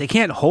 but they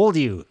can't hold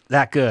you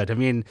that good. I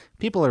mean,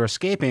 people are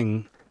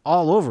escaping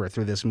all over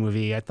through this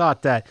movie. I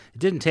thought that it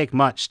didn't take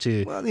much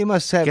to Well, they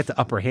must have get the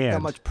upper hand.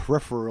 That much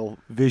peripheral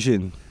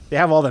vision. They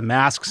have all the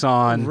masks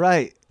on.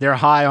 Right. They're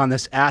high on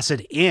this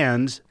acid,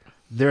 and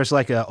there's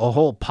like a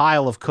whole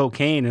pile of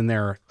cocaine in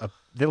their.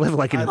 They live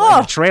like in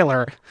a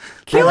trailer.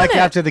 I like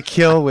after the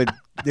kill when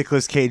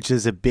Nicolas Cage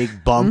does a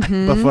big bump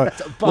before.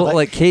 Well,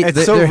 like Kate,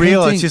 It's so they're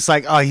real. hinting- It's just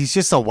like, oh, he's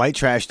just a white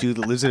trash dude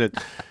that lives in a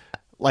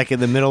like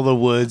in the middle of the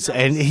woods,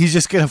 and he's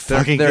just gonna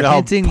fucking They're get all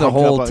hinting the pumped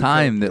up whole on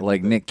time coke. that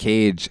like Nick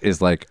Cage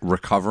is like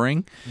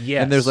recovering.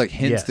 Yes, and there's like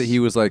hints yes. that he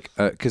was like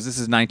because this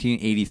is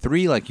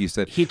 1983, like you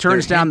said. He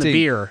turns they're down the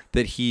hinting beer.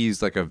 that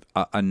he's like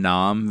a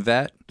Nam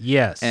vet.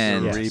 Yes.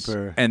 And yes.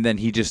 Reaper. and then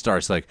he just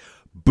starts like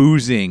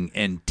boozing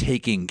and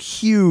taking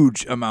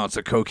huge amounts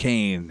of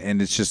cocaine,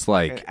 and it's just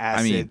like And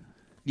I mean, acid.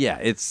 yeah,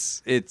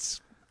 it's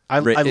I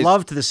it's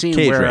loved the scene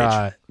Cage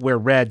rage. where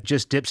Red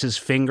just dips his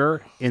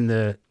finger in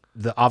the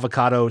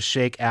avocado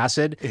shake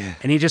acid,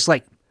 and he just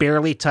like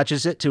barely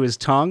touches it to his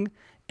tongue,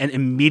 and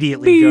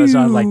immediately goes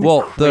on like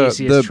well, the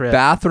craziest trip.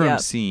 bathroom Yep.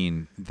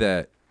 scene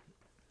that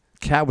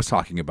Kat was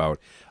talking about.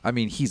 I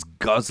mean, he's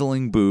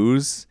guzzling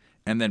booze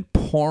and then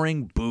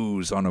pouring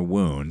booze on a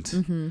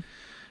wound.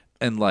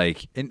 And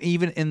like, and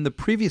even in the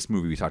previous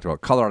movie we talked about,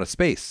 Color Out of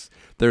Space,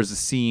 there's a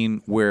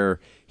scene where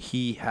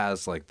he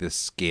has like this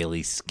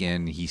scaly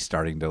skin. He's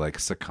starting to like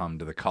succumb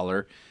to the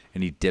color,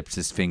 and he dips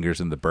his fingers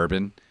in the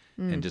bourbon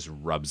and just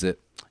rubs it.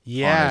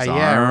 Yeah, on his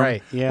yeah, arm.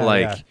 right. Yeah,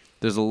 like yeah.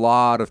 there's a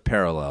lot of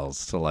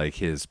parallels to like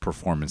his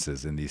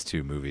performances in these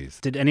two movies.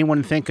 Did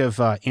anyone think of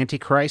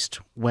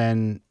Antichrist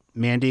when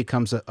Mandy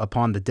comes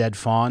upon the dead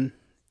fawn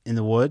in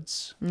the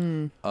woods?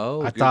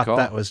 Oh, I good thought call.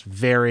 that was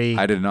very,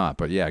 I did not,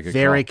 but yeah, good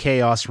very call.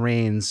 Chaos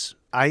Reigns.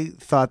 I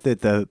thought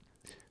that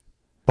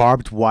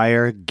barbed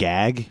wire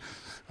gag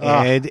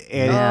and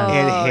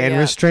hand yeah.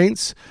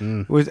 restraints.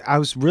 I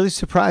was really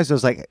surprised. I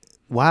was like,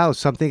 wow,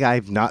 something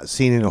I've not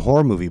seen in a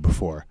horror movie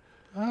before.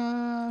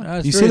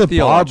 You see the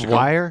barbed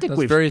wire?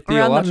 That's very Around the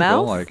theological.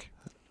 mouth? Like,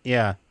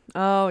 Yeah.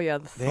 Oh yeah,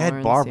 the They had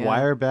thorns, barbed yeah.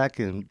 wire back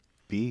in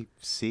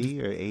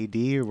BC or AD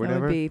or That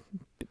whatever. would be.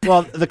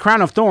 Well, the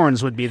Crown of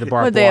Thorns would be the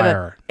barbed Would they have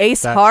wire. a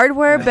Ace That-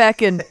 Hardware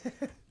back in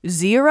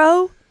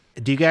Zero?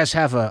 Do you guys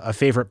have a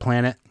favorite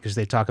planet? Because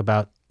they talk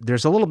about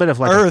there's a little bit of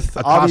like Earth,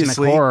 a cosmic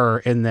obviously.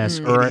 horror in this.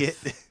 Idiot.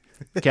 Earth.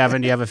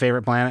 Kevin, do you have a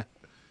favorite planet?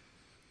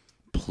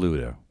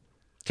 Pluto.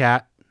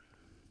 Cat.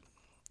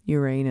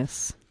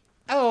 Uranus.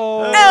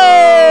 Oh.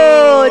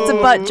 Oh, it's a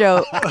butt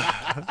joke.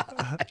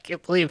 I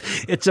can't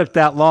believe it took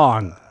that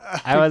long.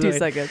 Took 2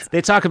 seconds.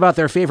 They talk about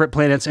their favorite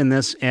planets in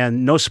this,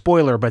 and no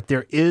spoiler, but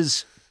there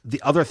is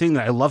the other thing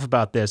that I love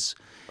about this.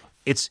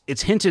 It's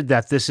hinted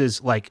that this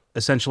is like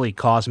essentially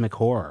cosmic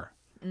horror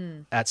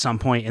at some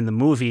point in the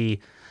movie,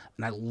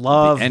 and I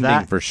love The ending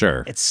that for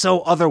sure. It's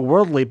so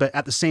otherworldly, but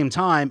at the same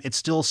time, it's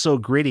still so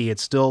gritty.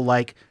 It's still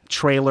like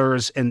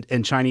trailers and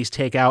Chinese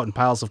takeout and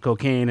piles of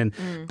cocaine and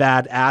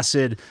bad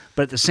acid,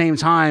 but at the same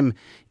time,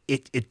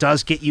 it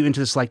does get you into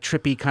this like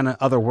trippy kind of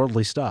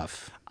otherworldly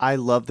stuff. I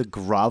love the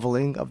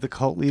groveling of the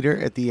cult leader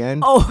at the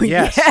end. Oh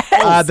Yes.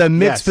 yes. The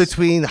mix Yes.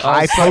 between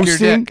suck your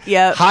dick.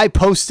 Yep. high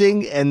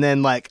posting, and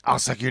then like, I'll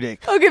suck your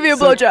dick. I'll give you a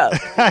blowjob.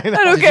 I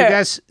don't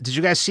care. Did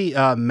you guys see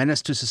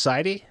Menace to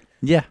Society?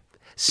 Yeah.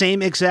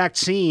 Same exact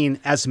scene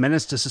as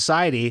Menace to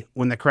Society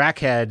when the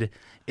crackhead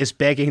is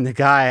begging the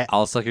guy.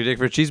 I'll suck your dick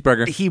for a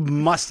cheeseburger.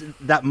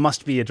 That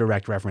must be a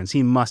direct reference.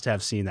 He must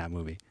have seen that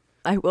movie.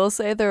 I will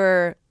say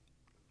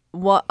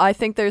I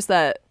think there's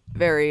that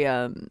very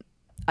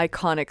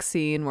iconic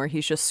scene where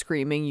he's just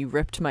screaming, "You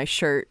ripped my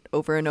shirt,"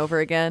 over and over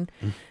again.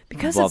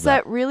 Because Love it's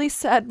that really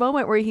sad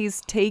moment where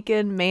he's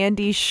taken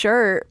Mandy's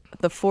shirt,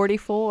 the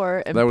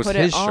 44, and That was put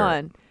his it shirt.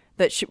 on.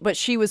 But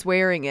she was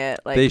wearing it.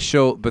 Like They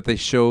show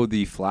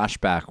the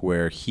flashback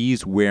where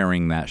he's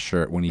wearing that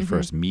shirt when he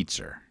first meets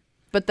her.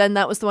 But then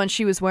that was the one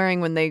she was wearing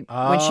when she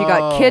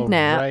got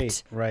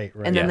kidnapped. Right.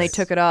 And then they Yes.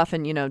 took it off,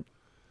 and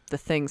the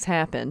things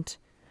happened.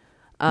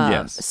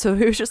 Yes. So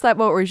it was just that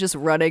moment where he's just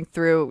running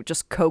through,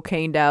 just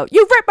cocained out.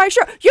 You ripped my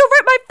shirt. That's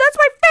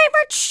my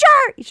favorite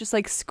shirt. He's just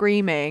like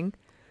screaming.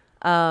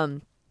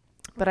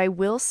 But I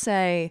will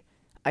say,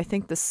 I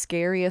think the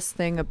scariest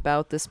thing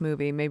about this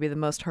movie, maybe the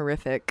most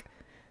horrific,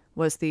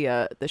 was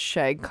the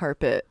shag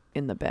carpet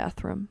in the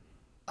bathroom.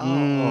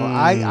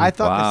 I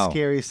thought Wow. the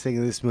scariest thing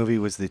in this movie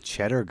was the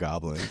cheddar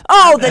goblin.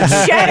 Oh, the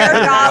cheddar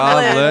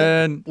goblin.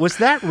 Goblin. Was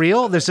that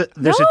real? There's a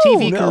No.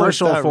 TV No,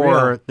 commercial it's not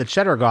for real. the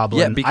Cheddar Goblin.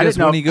 Yeah, I because didn't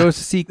know when he goes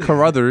to see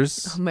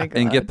Carruthers Oh my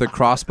and God. get the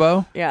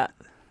crossbow, Yeah.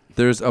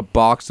 there's a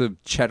box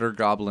of cheddar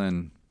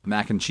goblin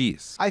mac and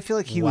cheese. I feel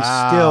like he Wow.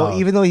 was still,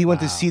 even though he went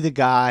to see the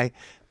guy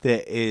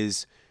that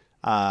is,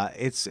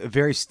 it's a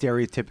very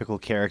stereotypical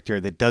character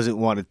that doesn't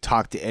want to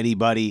talk to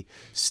anybody,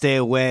 stay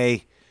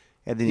away,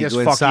 and then he you has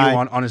go fuck inside. you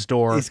on his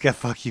door. He's got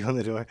fuck you on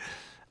the door.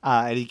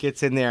 And he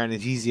gets in there, and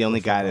he's the only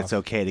guy that's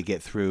okay to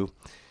get through.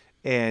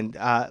 And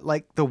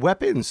like the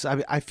weapons,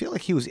 I feel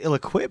like he was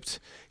ill-equipped.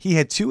 He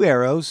had 2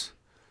 arrows,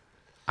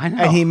 I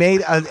know. and he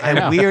made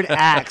a weird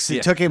axe. It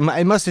Yeah. took him.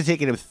 It must have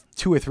taken him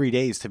 2 or 3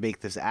 days to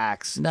make this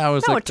axe. No, it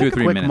was No, like it 2 or took a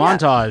 3 quick minutes.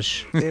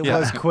 montage. It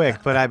was quick,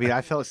 but I mean,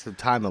 I felt some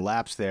time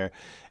elapsed there.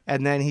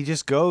 And then he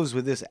just goes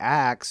with this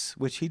axe,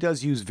 which he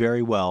does use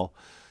very well.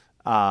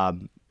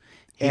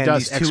 He and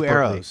does these 2 expertly.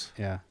 arrows.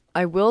 Yeah.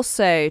 I will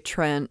say,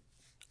 Trent,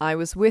 I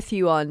was with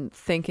you on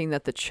thinking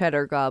that the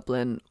cheddar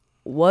goblin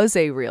was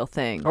a real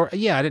thing. Or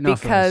yeah, I didn't know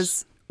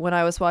Because when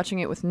I was watching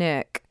it with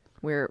Nick,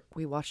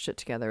 we watched it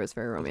together. It was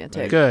very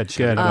romantic. Good.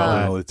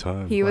 all the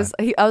time.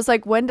 I was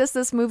like, when does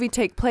this movie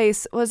take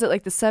place? Was it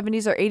like the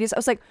 70s or 80s? I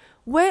was like,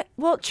 what?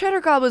 Well,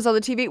 Cheddar Goblin's on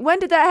the TV. When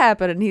did that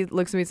happen? And he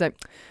looks at me, he's like,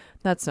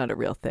 that's not a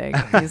real thing.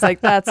 He's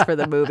like, that's for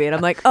the movie. And I'm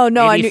like, oh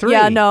no, 83. I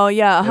knew. Yeah, no,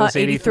 yeah, It was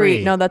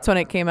 83. No, that's when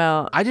it came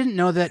out. I didn't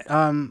know that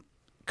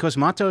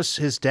Cosmatos,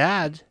 his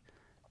dad,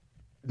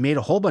 made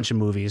a whole bunch of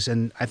movies,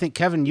 and I think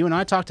Kevin, you and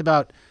I talked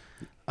about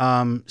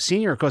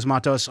Senior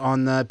Cosmatos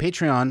on the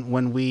Patreon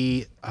when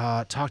we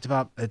talked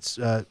about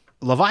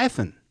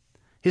Leviathan.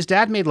 His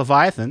dad made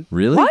Leviathan.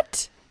 Really?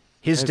 What?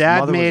 His His dad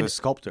mother made was a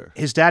sculptor.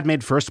 His dad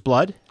made First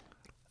Blood.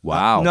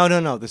 Wow.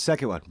 No, the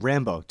second one,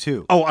 Rambo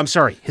 2. Oh, I'm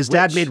sorry. His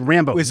dad Which made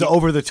Rambo. was the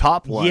over the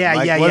top one. Yeah,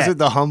 like, yeah, wasn't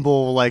yeah. the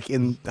humble like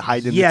in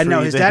hiding in Yeah, the no,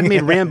 tree his thing? dad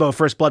made Rambo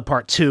First Blood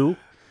Part 2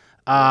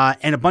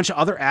 and a bunch of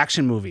other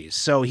action movies.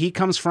 So he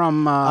comes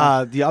from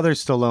the other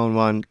Stallone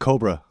one,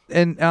 Cobra.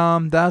 And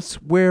that's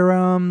where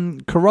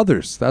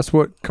Carruthers. That's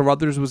what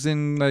Carruthers was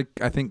in. Like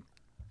I think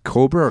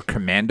Cobra or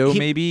Commando,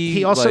 maybe.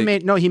 He also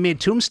like, he made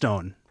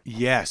Tombstone.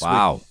 Yes.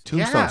 Wow. wait,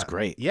 Tombstone's Yeah.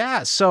 great.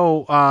 Yeah,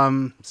 so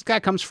this guy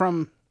comes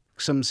from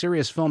some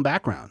serious film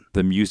background.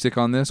 The music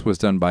on this was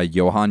done by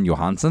Johan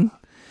Johansson.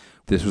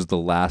 This was the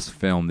last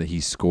film that he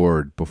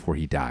scored before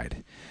he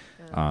died.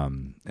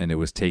 And it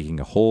was taking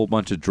a whole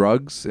bunch of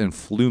drugs and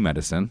flu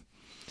medicine.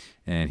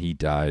 And he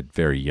died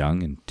very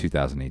young in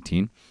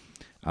 2018.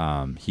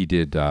 He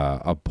did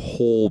a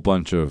whole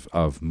bunch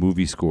of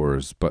movie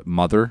scores, but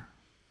Mother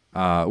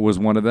was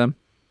one of them.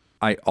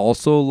 I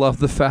also love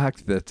the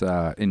fact that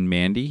in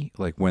Mandy,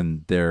 like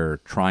when they're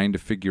trying to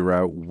figure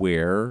out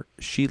where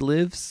she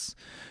lives,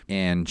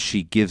 and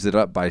she gives it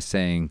up by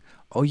saying,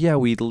 "Oh yeah,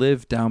 we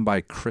live down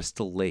by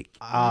Crystal Lake."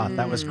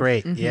 That was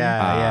great.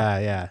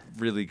 Yeah.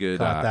 Really good,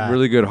 Caught that.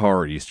 really good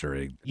horror Easter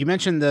egg. You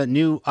mentioned the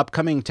new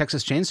upcoming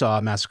Texas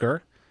Chainsaw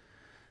Massacre.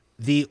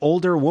 The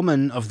older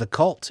woman of the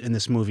cult in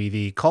this movie,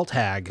 the cult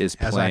hag, Is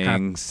as I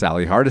playing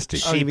Sally Hardesty.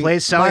 She you mean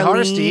plays Sally Marlene?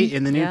 Hardesty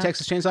in the new Yeah.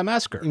 Texas Chainsaw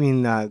Massacre. You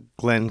mean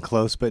Glenn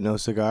Close but no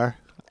cigar?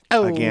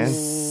 Oh, Again?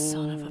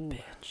 son of a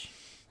bitch.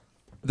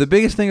 The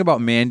biggest thing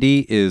about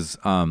Mandy is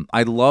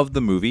I love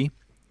the movie,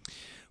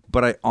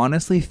 but I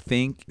honestly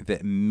think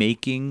that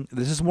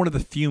this is one of the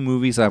few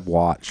movies I've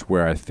watched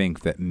where I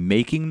think that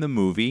making the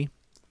movie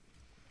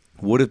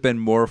would have been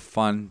more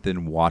fun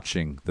than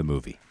watching the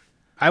movie.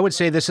 I would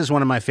say this is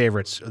one of my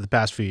favorites of the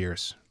past few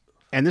years.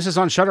 And this is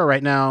on Shudder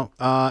right now,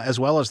 as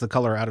well as The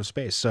Color Out of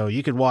Space. So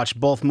you could watch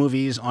both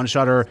movies on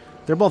Shudder.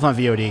 They're both on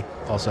VOD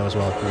also as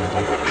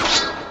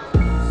well.